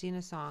new Christina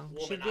song.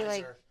 She'd be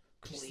like,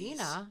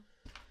 "Christina,"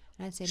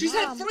 and I'd say, "She's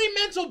Mom, had 3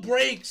 mental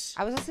breaks."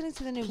 I was listening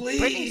to the new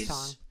Britney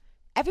song.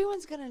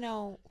 Everyone's gonna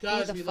know.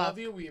 Guys, who the we fuck love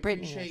you. We Britney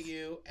appreciate is.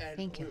 you. And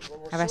Thank you.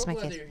 We're I rest so my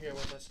glad case. that you're here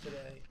with us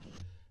today.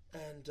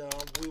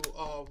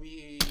 And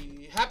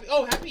we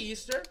happy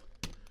Easter.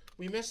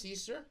 We missed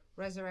Easter.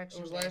 Resurrection.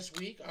 It was last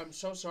week. I'm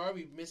so sorry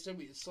we missed it.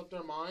 We slipped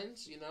our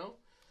minds, you know.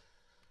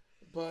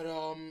 But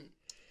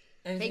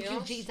anything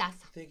else? Thank you, Jesus.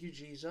 Thank you,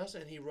 Jesus.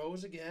 And he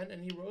rose again,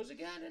 and he rose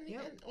again,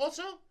 and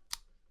also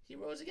he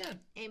rose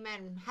again.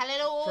 Amen.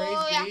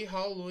 Hallelujah. Praise be,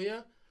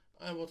 hallelujah.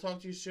 And we'll talk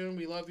to you soon.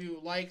 We love you.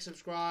 Like,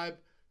 subscribe,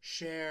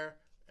 share,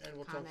 and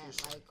we'll talk to you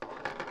soon.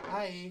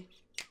 Bye.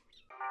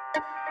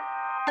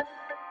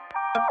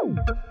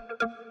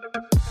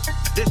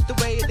 This the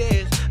way it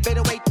is. Fade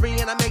away 3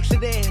 and I mix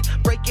it in.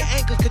 Break your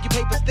ankles cause your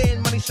paper's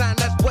thin. Money sign,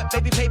 that's what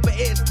baby paper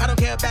is. I don't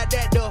care about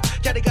that though.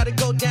 Gotta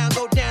go down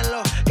low.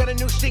 Got a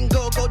new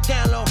single, go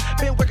down low.